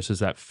overarching gist is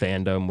that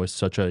fandom was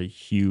such a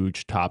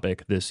huge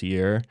topic this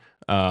year.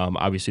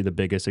 Obviously, the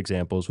biggest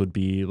examples would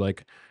be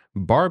like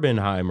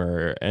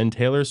Barbenheimer and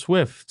Taylor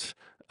Swift,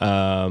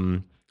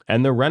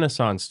 and the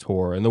Renaissance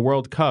tour and the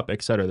World Cup,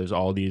 et cetera. There's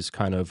all these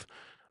kind of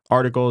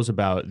articles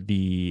about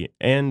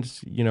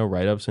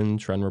write-ups and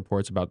trend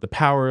reports about the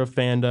power of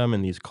fandom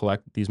and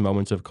these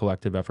moments of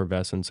collective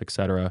effervescence,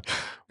 etc.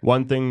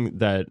 One thing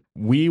that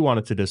we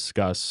wanted to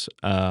discuss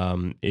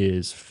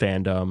is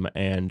fandom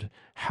and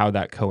how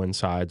that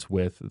coincides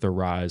with the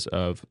rise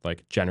of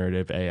like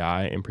generative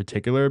AI in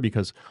particular,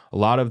 because a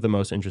lot of the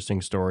most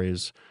interesting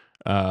stories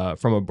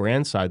from a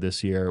brand side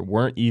this year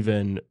weren't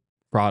even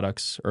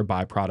products or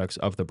byproducts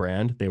of the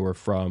brand. They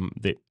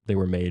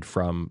were made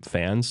from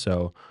fans.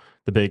 So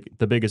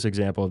the biggest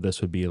example of this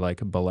would be like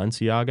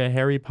Balenciaga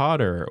Harry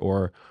Potter,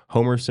 or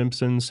Homer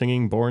Simpson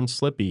singing Born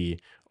Slippy,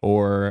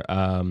 or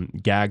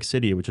Gag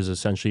City, which is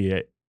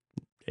essentially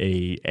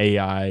a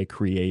AI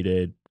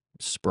created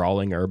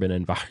sprawling urban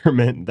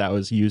environment that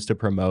was used to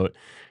promote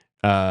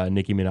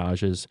Nicki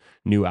Minaj's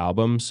new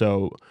album.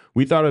 So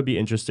we thought it would be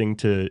interesting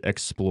to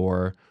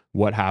explore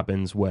what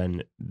happens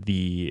when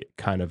the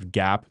kind of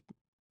gap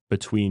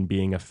between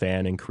being a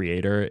fan and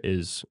creator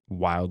is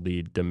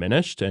wildly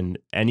diminished, and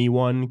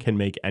anyone can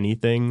make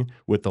anything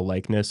with the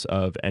likeness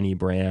of any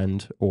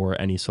brand or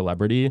any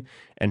celebrity,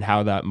 and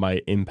how that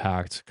might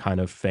impact kind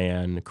of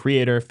fan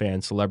creator,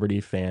 fan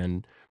celebrity,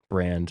 fan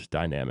brand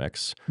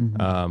dynamics.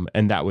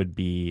 And that would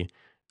be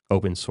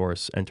open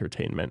source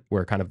entertainment,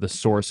 where kind of the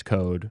source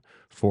code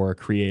for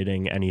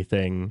creating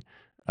anything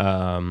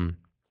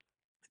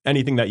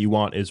that you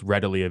want is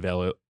readily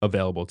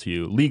available to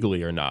you,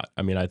 legally or not.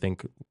 I mean, I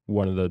think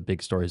one of the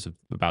big stories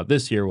about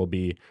this year will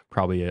be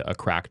probably a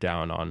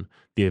crackdown on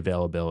the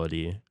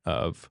availability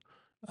of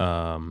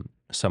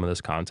some of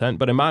this content.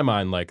 But in my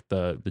mind, like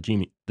the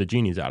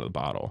genie's out of the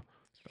bottle.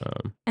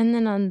 And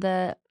then on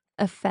the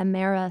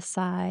ephemera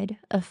side,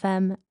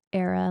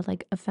 era,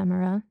 like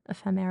ephemera.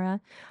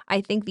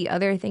 I think the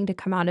other thing to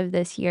come out of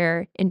this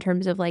year in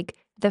terms of like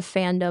the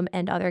fandom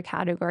and other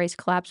categories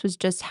collapse was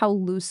just how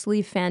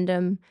loosely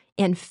fandom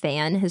and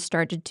fan has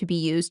started to be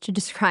used to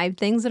describe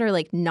things that are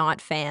like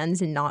not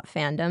fans and not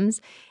fandoms.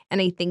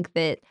 And I think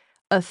that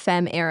a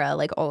femme era,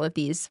 like all of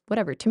these,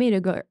 whatever, tomato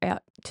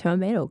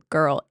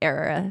girl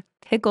era,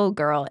 pickle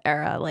girl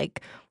era,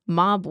 like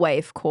mob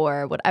wife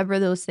core, whatever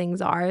those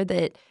things are,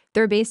 that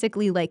they're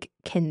basically like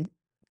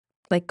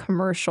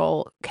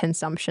commercial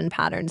consumption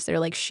patterns. They're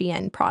like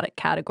Shein product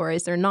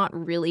categories. They're not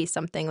really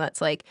something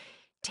that's like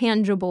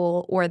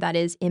tangible or that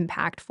is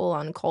impactful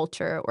on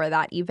culture or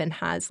that even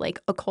has like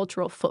a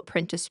cultural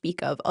footprint to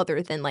speak of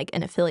other than like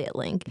an affiliate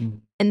link.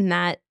 And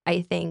that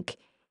I think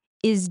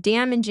is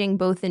damaging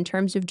both in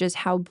terms of just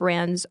how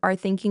brands are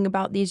thinking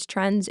about these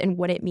trends and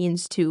what it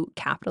means to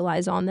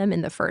capitalize on them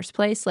in the first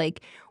place.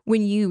 Like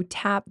when you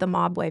tap the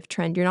mob wife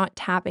trend, you're not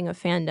tapping a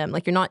fandom.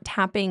 Like you're not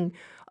tapping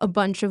a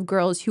bunch of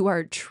girls who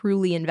are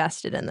truly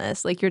invested in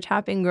this. Like you're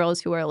tapping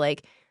girls who are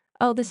like,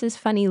 oh, this is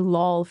funny,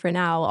 lol, for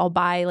now. I'll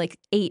buy like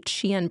 8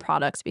 Shein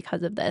products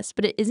because of this.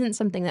 But it isn't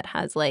something that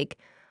has like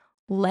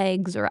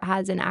legs or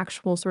has an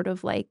actual sort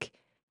of like,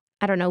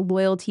 I don't know,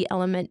 loyalty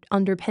element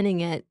underpinning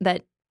it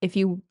that if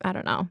you, I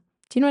don't know.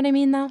 Do you know what I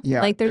mean though?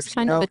 Yeah, Like there's there's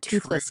kind of no a true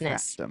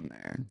toothlessness. fandom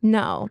there.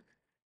 No.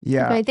 But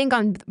Yeah, I think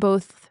on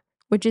both,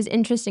 which is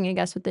interesting, I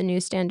guess, with the new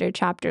standard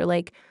chapter,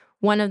 like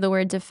one of the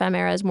words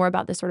ephemera is more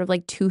about this sort of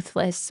like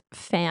toothless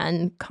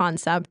fan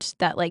concept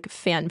that like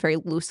fan very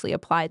loosely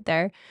applied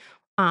there.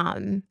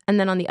 And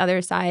then on the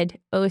other side,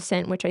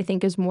 OSINT, which I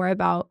think is more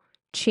about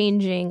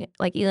changing,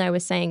 like Eli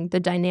was saying, the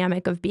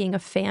dynamic of being a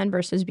fan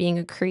versus being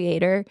a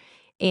creator.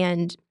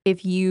 And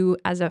if you,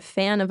 as a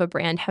fan of a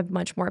brand, have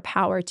much more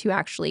power to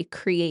actually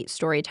create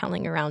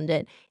storytelling around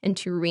it and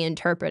to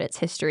reinterpret its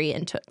history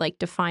and to like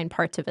define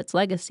parts of its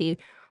legacy,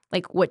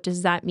 like what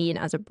does that mean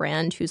as a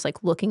brand who's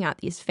like looking at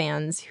these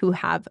fans who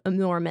have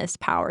enormous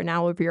power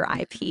now over your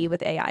IP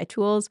with AI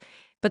tools,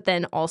 but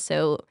then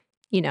also,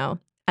 you know,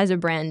 as a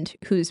brand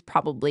who's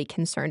probably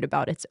concerned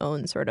about its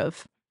own sort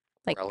of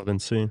like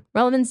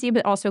relevancy,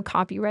 but also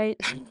copyright.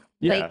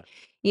 yeah. Like,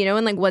 you know,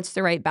 and like what's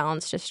the right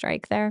balance to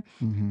strike there?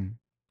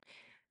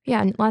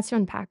 Yeah, and lots to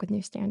unpack with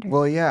new standard.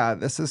 Well, yeah,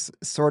 this is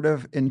sort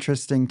of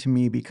interesting to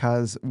me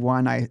because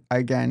one, I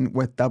again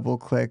with double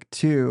click,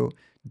 two,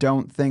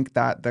 don't think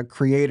that the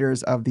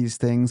creators of these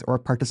things or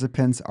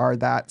participants are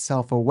that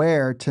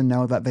self-aware to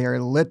know that they are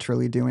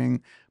literally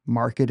doing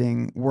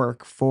marketing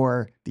work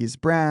for these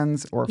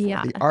brands or for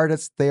Yeah. the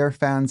artists they are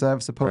fans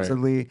of,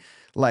 supposedly.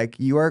 Like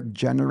you are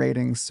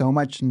generating so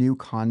much new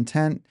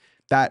content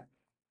that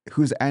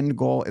whose end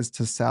goal is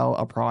to sell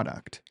a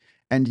product.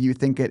 And you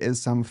think it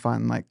is some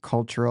fun like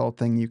cultural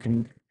thing you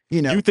can, you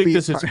know, You think be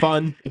this is part-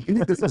 fun? You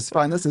think this is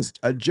fun? This is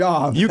a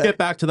job. You get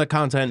back to the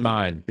content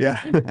mine.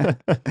 Yeah.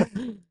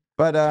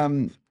 But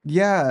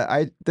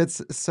yeah,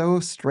 that's so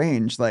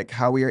strange, like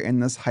how we are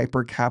in this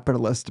hyper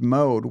capitalist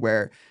mode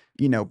where,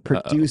 you know,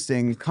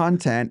 producing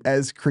content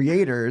as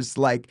creators,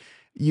 like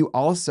you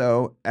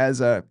also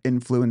as a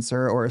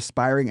influencer or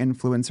aspiring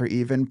influencer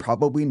even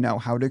probably know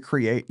how to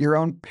create your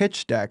own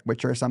pitch deck,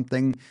 which are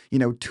something, you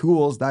know,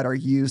 tools that are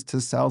used to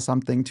sell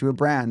something to a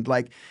brand.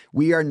 Like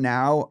we are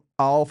now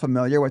all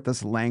familiar with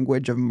this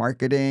language of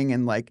marketing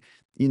and like,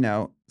 you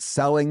know,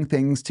 selling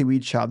things to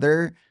each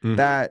other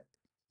that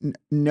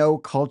no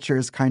culture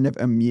is kind of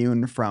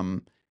immune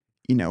from,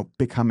 you know,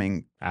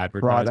 becoming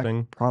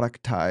Advertising.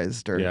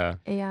 productized or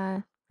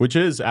Yeah. Which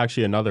is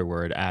actually another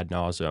word, ad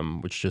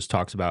nauseum, which just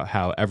talks about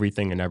how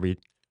everything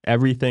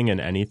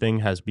and anything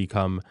has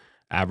become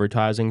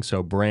advertising.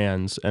 So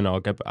brands, and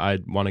I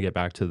want to get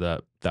back to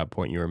that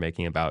point you were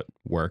making about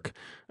work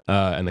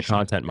and the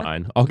content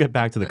mine. I'll get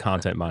back to the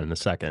content mine in a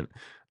second.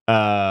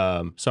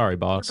 Sorry,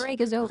 boss. The break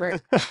is over.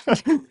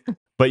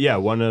 But yeah,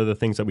 one of the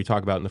things that we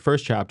talk about in the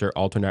first chapter,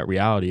 alternate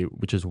reality,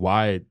 which is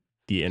why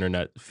the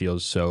internet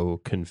feels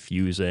so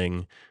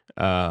confusing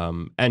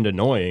and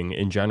annoying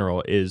in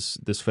general, is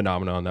this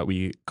phenomenon that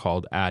we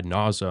called ad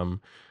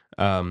nauseum,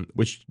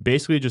 which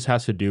basically just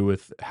has to do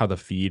with how the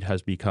feed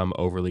has become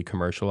overly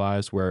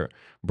commercialized, where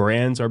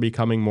brands are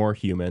becoming more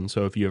human.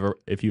 So if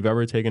you've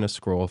ever taken a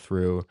scroll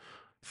through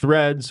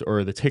threads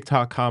or the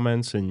TikTok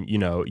comments, and you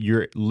know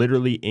you're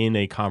literally in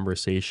a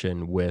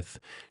conversation with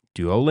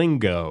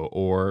Duolingo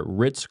or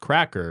Ritz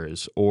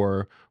Crackers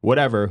or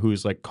whatever,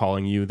 who's like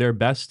calling you their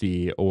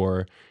bestie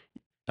or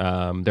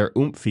their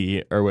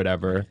oomphy or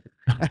whatever.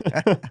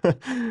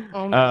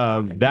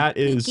 That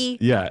is, Geeky.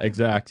 yeah,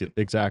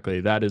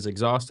 exactly. That is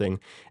exhausting.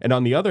 And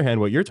on the other hand,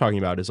 what you're talking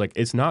about is like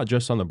it's not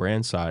just on the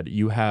brand side.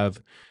 You have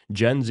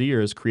Gen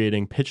Zers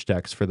creating pitch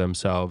decks for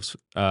themselves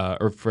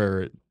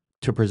to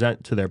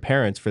present to their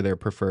parents for their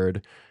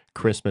preferred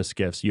Christmas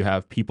gifts. You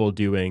have people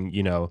doing,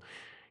 you know,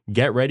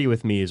 get ready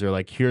with me's or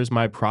like here's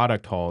my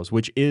product hauls,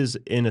 which is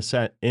in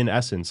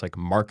essence like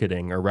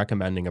marketing or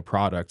recommending a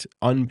product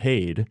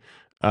unpaid.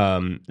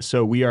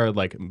 So we are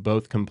like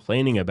both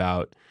complaining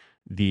about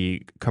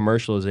the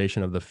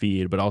commercialization of the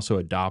feed, but also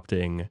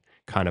adopting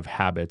kind of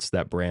habits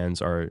that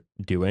brands are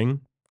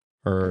doing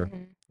or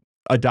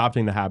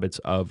adopting the habits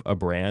of a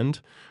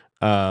brand.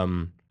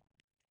 Um,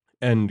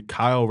 and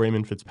Kyle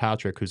Raymond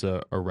Fitzpatrick, who's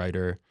a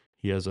writer,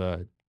 he has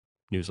a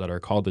newsletter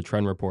called The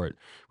Trend Report,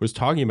 was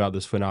talking about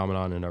this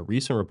phenomenon in a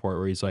recent report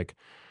where he's like,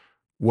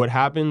 what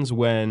happens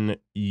when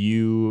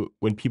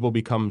people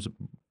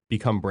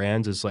become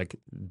brands is like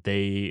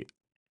they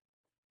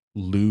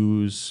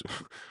lose.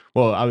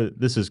 Well,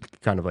 this is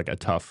kind of like a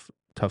tough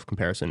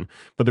comparison,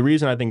 but the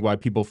reason I think why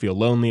people feel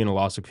lonely and a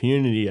loss of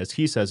community, as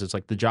he says, it's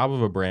like the job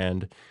of a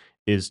brand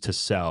is to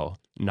sell,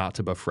 not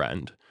to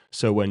befriend.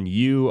 So when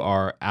you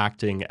are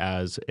acting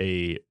as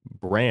a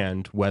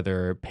brand,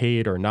 whether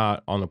paid or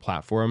not on the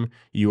platform,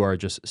 you are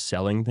just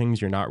selling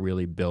things. You're not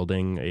really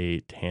building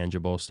a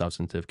tangible,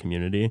 substantive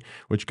community,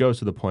 which goes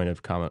to the point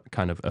of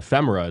kind of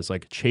ephemera, is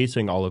like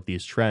chasing all of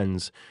these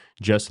trends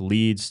just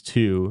leads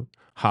to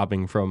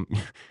hopping from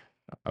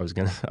I was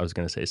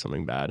gonna say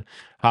something bad.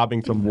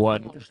 Hopping from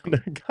one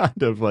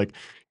kind of like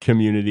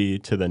community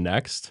to the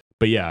next.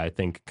 But yeah, I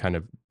think kind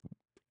of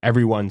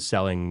everyone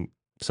selling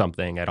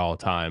something at all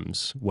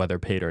times, whether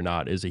paid or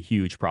not, is a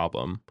huge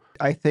problem.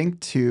 I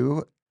think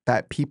too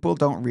that people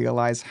don't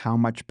realize how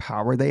much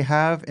power they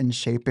have in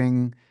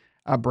shaping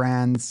a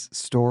brand's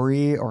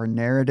story or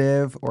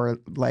narrative or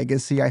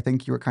legacy. I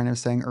think you were kind of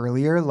saying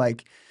earlier,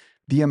 like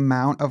the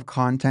amount of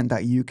content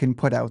that you can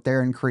put out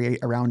there and create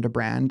around a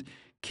brand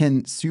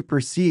can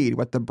supersede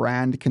what the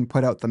brand can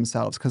put out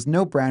themselves, because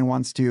no brand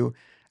wants to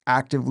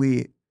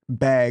actively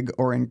beg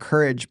or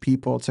encourage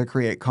people to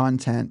create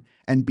content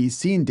and be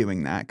seen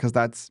doing that, because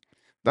that's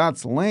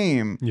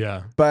lame.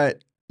 Yeah.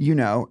 But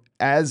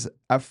as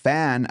a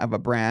fan of a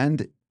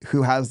brand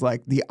who has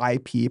like the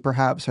IP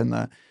perhaps and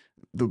the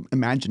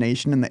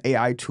imagination and the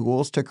AI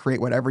tools to create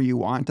whatever you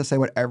want, to say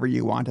whatever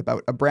you want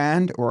about a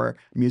brand or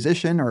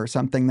musician or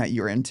something that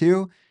you're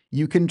into,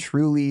 you can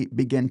truly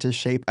begin to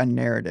shape a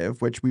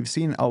narrative, which we've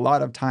seen a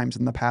lot of times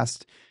in the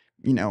past,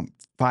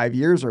 5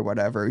 years or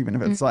whatever, even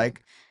if it's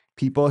like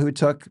people who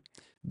took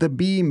the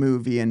Bee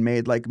movie and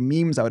made like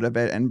memes out of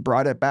it and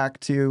brought it back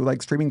to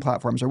like streaming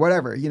platforms or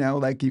whatever,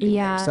 like you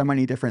can do so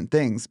many different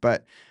things.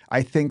 But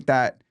I think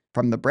that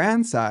from the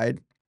brand side,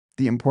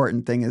 the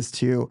important thing is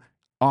to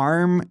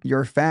arm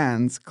your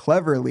fans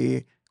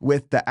cleverly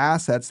with the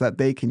assets that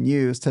they can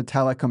use to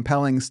tell a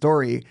compelling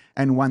story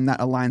and one that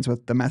aligns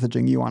with the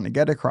messaging you want to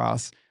get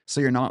across. So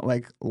you're not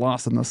like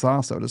lost in the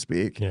sauce, so to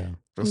speak. Yeah.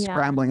 Just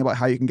scrambling about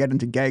how you can get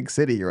into Gag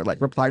City or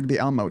like reply to the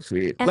Elmo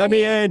tweet. And Let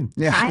me in.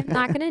 Yeah. I'm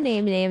not going to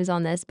name names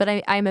on this,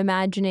 but I'm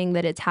imagining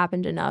that it's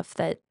happened enough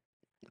that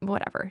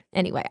whatever.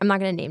 Anyway, I'm not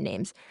going to name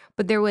names,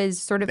 but there was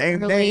sort of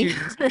early,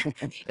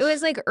 it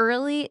was like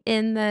early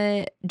in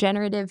the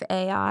generative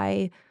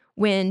AI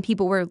when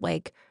people were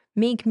like,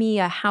 make me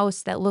a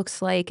house that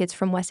looks like it's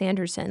from Wes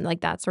Anderson,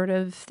 like that sort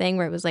of thing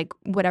where it was like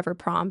whatever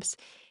prompts.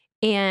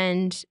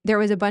 And there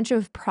was a bunch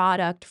of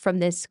product from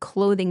this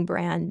clothing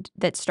brand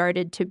that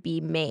started to be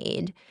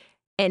made.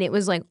 And it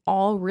was like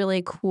all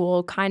really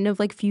cool, kind of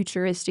like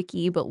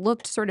futuristic-y, but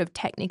looked sort of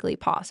technically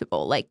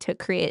possible, like to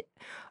create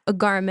a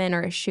garment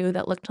or a shoe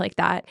that looked like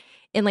that.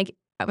 And like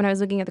when I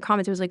was looking at the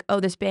comments, it was like, oh,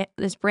 this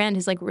brand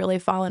has like really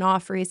fallen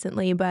off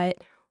recently, but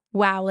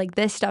wow, like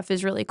this stuff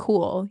is really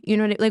cool. You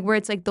know what like where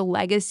it's like the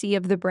legacy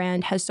of the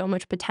brand has so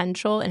much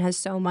potential and has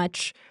so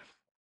much,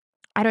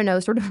 I don't know,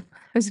 sort of,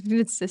 I was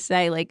going to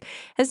say, like,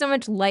 has so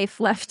much life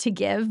left to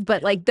give,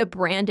 but like the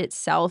brand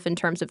itself, in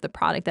terms of the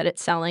product that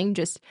it's selling,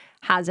 just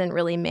hasn't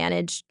really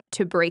managed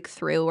to break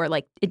through, or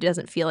like it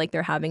doesn't feel like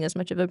they're having as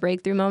much of a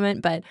breakthrough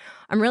moment. But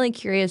I'm really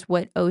curious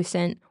what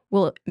OSINT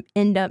will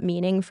end up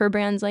meaning for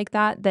brands like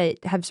that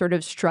have sort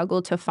of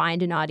struggled to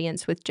find an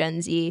audience with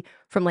Gen Z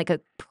from like a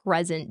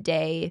present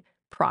day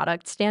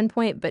product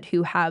standpoint, but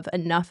who have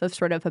enough of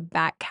sort of a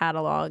back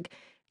catalog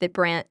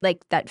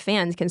that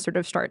fans can sort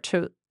of start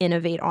to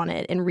innovate on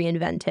it and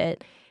reinvent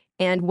it,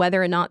 and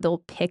whether or not they'll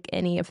pick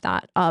any of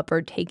that up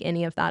or take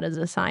any of that as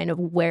a sign of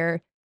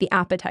where the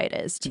appetite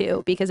is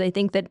too, because I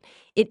think that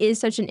it is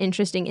such an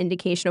interesting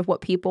indication of what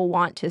people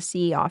want to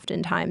see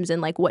oftentimes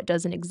and like what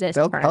doesn't exist.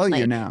 They'll currently. tell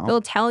you now. They'll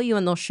tell you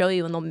and they'll show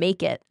you and they'll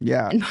make it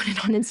and put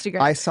it on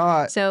Instagram. I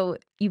saw. So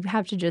you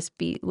have to just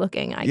be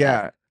looking, I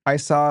guess. I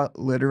saw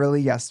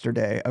literally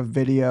yesterday a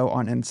video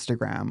on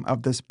Instagram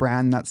of this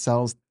brand that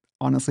sells,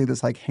 honestly,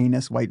 this like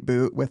heinous white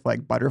boot with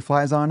like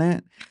butterflies on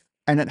it.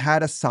 And it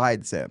had a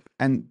side zip,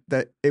 and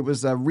it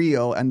was a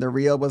reel, and the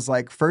reel was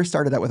like first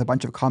started out with a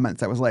bunch of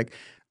comments that was like,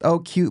 oh,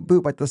 cute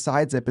boot, but the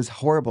side zip is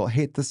horrible.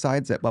 Hate the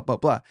side zip, blah, blah,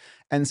 blah.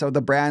 And so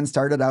the brand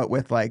started out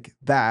with like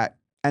that,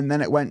 and then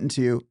it went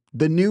into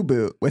the new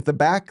boot with the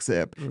back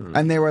zip.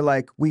 And they were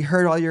like, we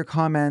heard all your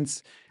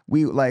comments.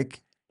 We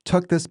like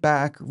took this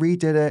back,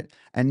 redid it,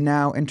 and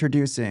now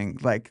introducing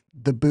like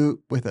the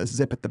boot with a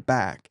zip at the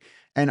back.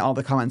 And all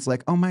the comments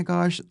like, oh my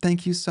gosh,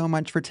 thank you so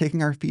much for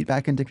taking our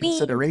feedback into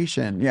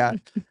consideration. Yeah.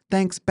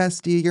 Thanks,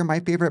 bestie. You're my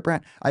favorite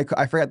brand.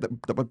 I forget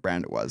what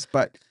brand it was.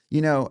 But,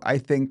 I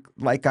think,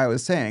 like I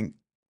was saying,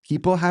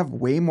 people have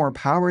way more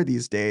power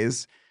these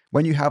days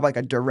when you have like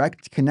a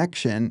direct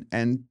connection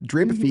and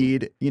drip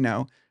feed,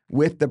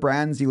 with the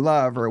brands you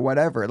love or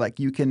whatever. Like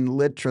you can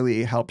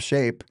literally help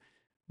shape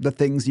the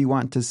things you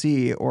want to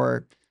see,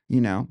 or,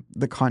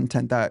 the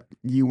content that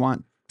you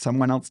want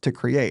someone else to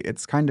create.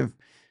 It's kind of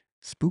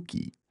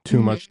spooky.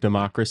 Too much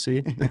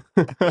democracy.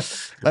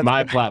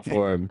 My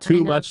platform.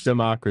 Too much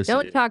democracy.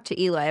 Don't talk to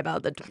Eli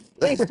about the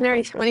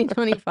Predictionary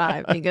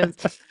 2025 because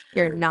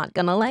you're not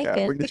going to like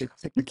it. We're going to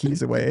take the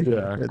keys away.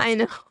 Yeah. I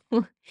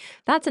know.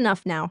 That's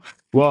enough now.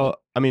 Well,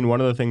 I mean, one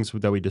of the things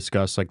that we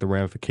discussed, like the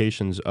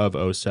ramifications of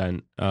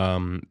OSENT,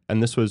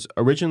 and this was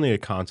originally a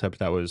concept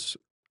that was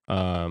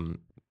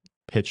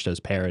pitched as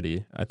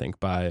parody, I think,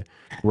 by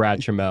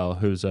Rad Chamel,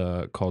 who's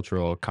a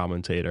cultural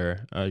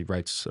commentator. He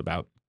writes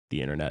about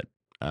the internet,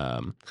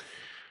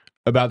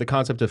 about the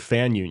concept of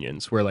fan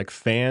unions, where like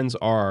fans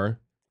are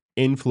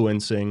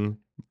influencing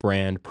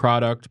brand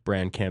product,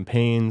 brand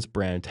campaigns,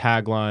 brand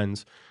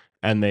taglines,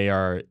 and they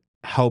are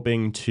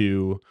helping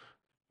to,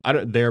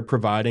 they're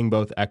providing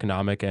both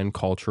economic and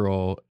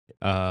cultural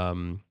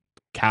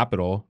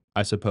capital,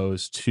 I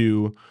suppose,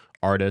 to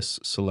artists,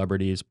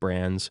 celebrities,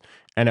 brands.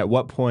 And at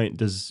what point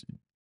does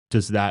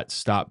that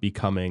stop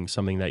becoming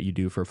something that you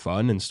do for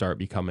fun and start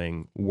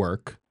becoming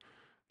work,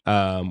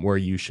 where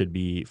you should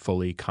be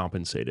fully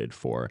compensated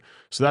for?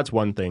 So that's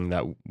one thing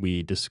that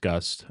we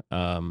discussed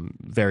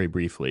very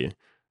briefly.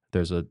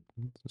 There's a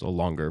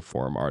longer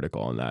form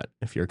article on that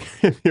if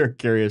you're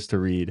curious to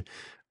read.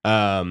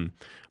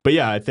 But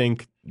yeah, I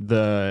think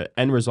the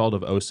end result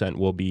of OSENT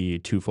will be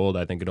twofold.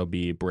 I think it'll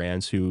be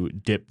brands who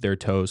dip their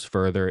toes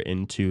further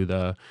into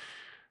the,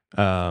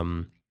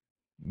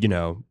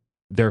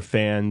 their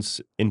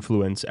fans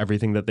influence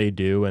everything that they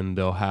do, and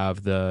they'll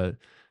have the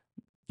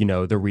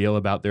reel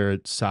about their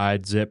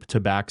side zip to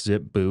back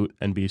zip boot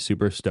and be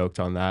super stoked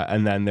on that.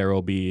 And then there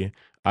will be,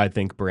 I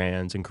think,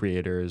 brands and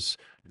creators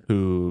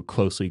who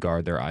closely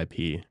guard their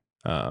IP.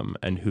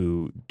 And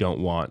who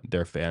don't want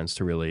their fans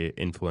to really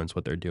influence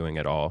what they're doing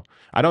at all.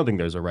 I don't think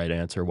there's a right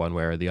answer one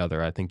way or the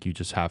other. I think you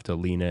just have to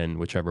lean in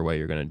whichever way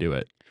you're going to do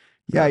it.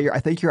 Yeah, I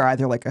think you're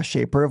either like a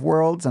shaper of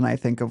worlds, and I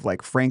think of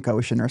like Frank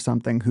Ocean or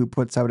something, who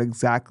puts out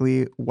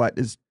exactly what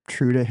is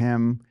true to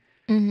him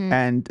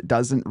and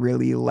doesn't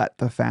really let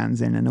the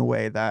fans in a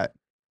way that,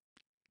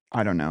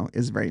 I don't know,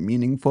 is very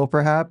meaningful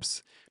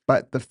perhaps.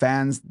 But the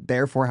fans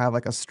therefore have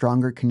like a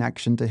stronger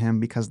connection to him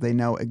because they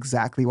know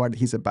exactly what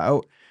he's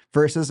about,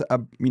 versus a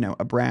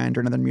brand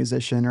or another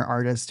musician or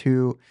artist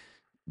who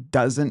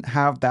doesn't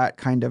have that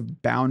kind of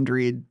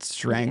boundaried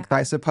strength,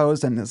 I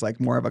suppose, and is like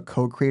more of a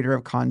co-creator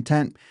of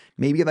content.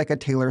 Maybe like a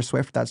Taylor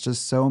Swift that's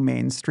just so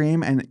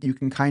mainstream, and you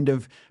can kind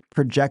of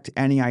project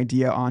any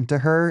idea onto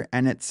her,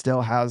 and it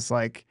still has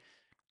like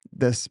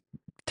this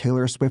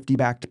Taylor Swifty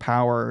backed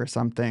power or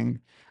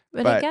something.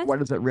 But I guess,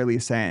 what is it really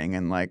saying?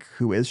 And like,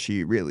 who is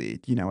she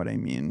really? You know what I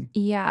mean?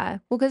 Yeah.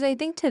 Well, because I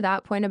think to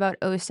that point about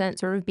OSENT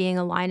sort of being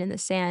a line in the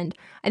sand,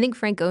 I think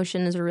Frank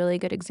Ocean is a really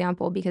good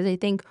example, because I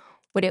think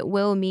what it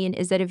will mean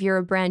is that if you're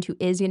a brand who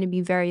is going to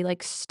be very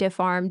like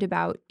stiff-armed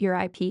about your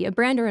IP, a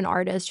brand or an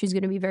artist who's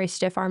going to be very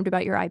stiff-armed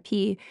about your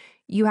IP,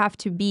 you have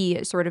to be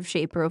a sort of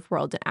shaper of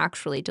world and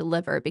actually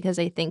deliver. Because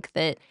I think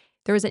that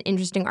there was an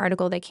interesting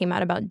article that came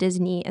out about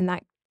Disney and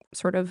that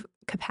sort of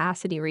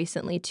capacity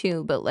recently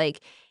too. But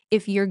like,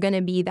 if you're going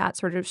to be that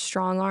sort of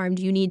strong-armed,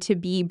 you need to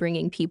be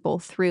bringing people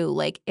through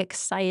like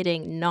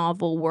exciting,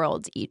 novel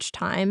worlds each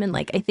time. And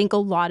like, I think a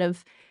lot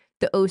of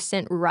the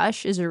OSENT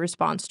rush is a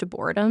response to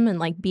boredom and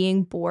like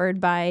being bored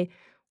by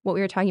what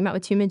we were talking about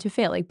with Too Mid to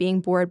Fail, like being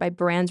bored by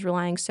brands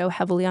relying so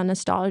heavily on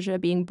nostalgia,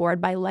 being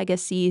bored by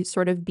legacy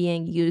sort of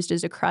being used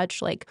as a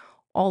crutch, like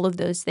all of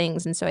those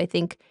things. And so I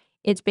think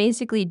it's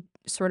basically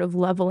sort of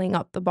leveling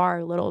up the bar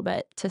a little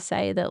bit to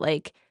say that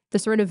like the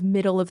sort of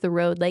middle of the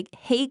road, like,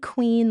 hey,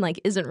 queen, like,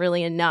 isn't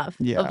really enough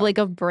of like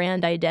a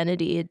brand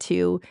identity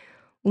to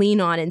lean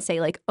on and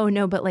say like, oh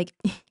no, but like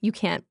you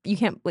can't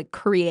like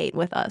create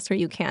with us, or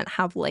you can't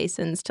have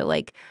license to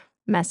like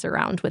mess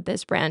around with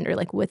this brand or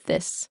like with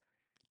this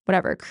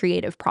whatever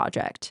creative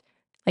project.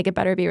 Like, it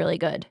better be really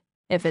good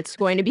if it's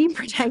going to be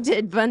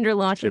protected under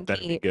lock and key. Shit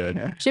better be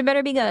good. Shit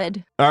better be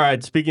good. All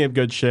right, speaking of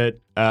good shit,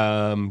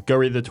 go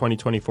read the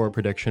 2024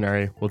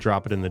 Predictionary. We'll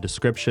drop it in the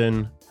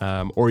description,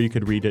 or you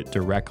could read it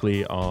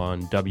directly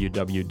on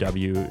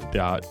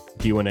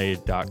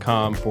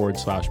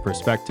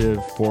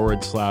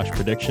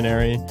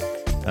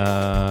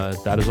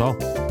www.d1a.com/perspective/Predictionary. That is all.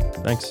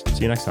 Thanks.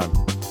 See you next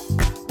time.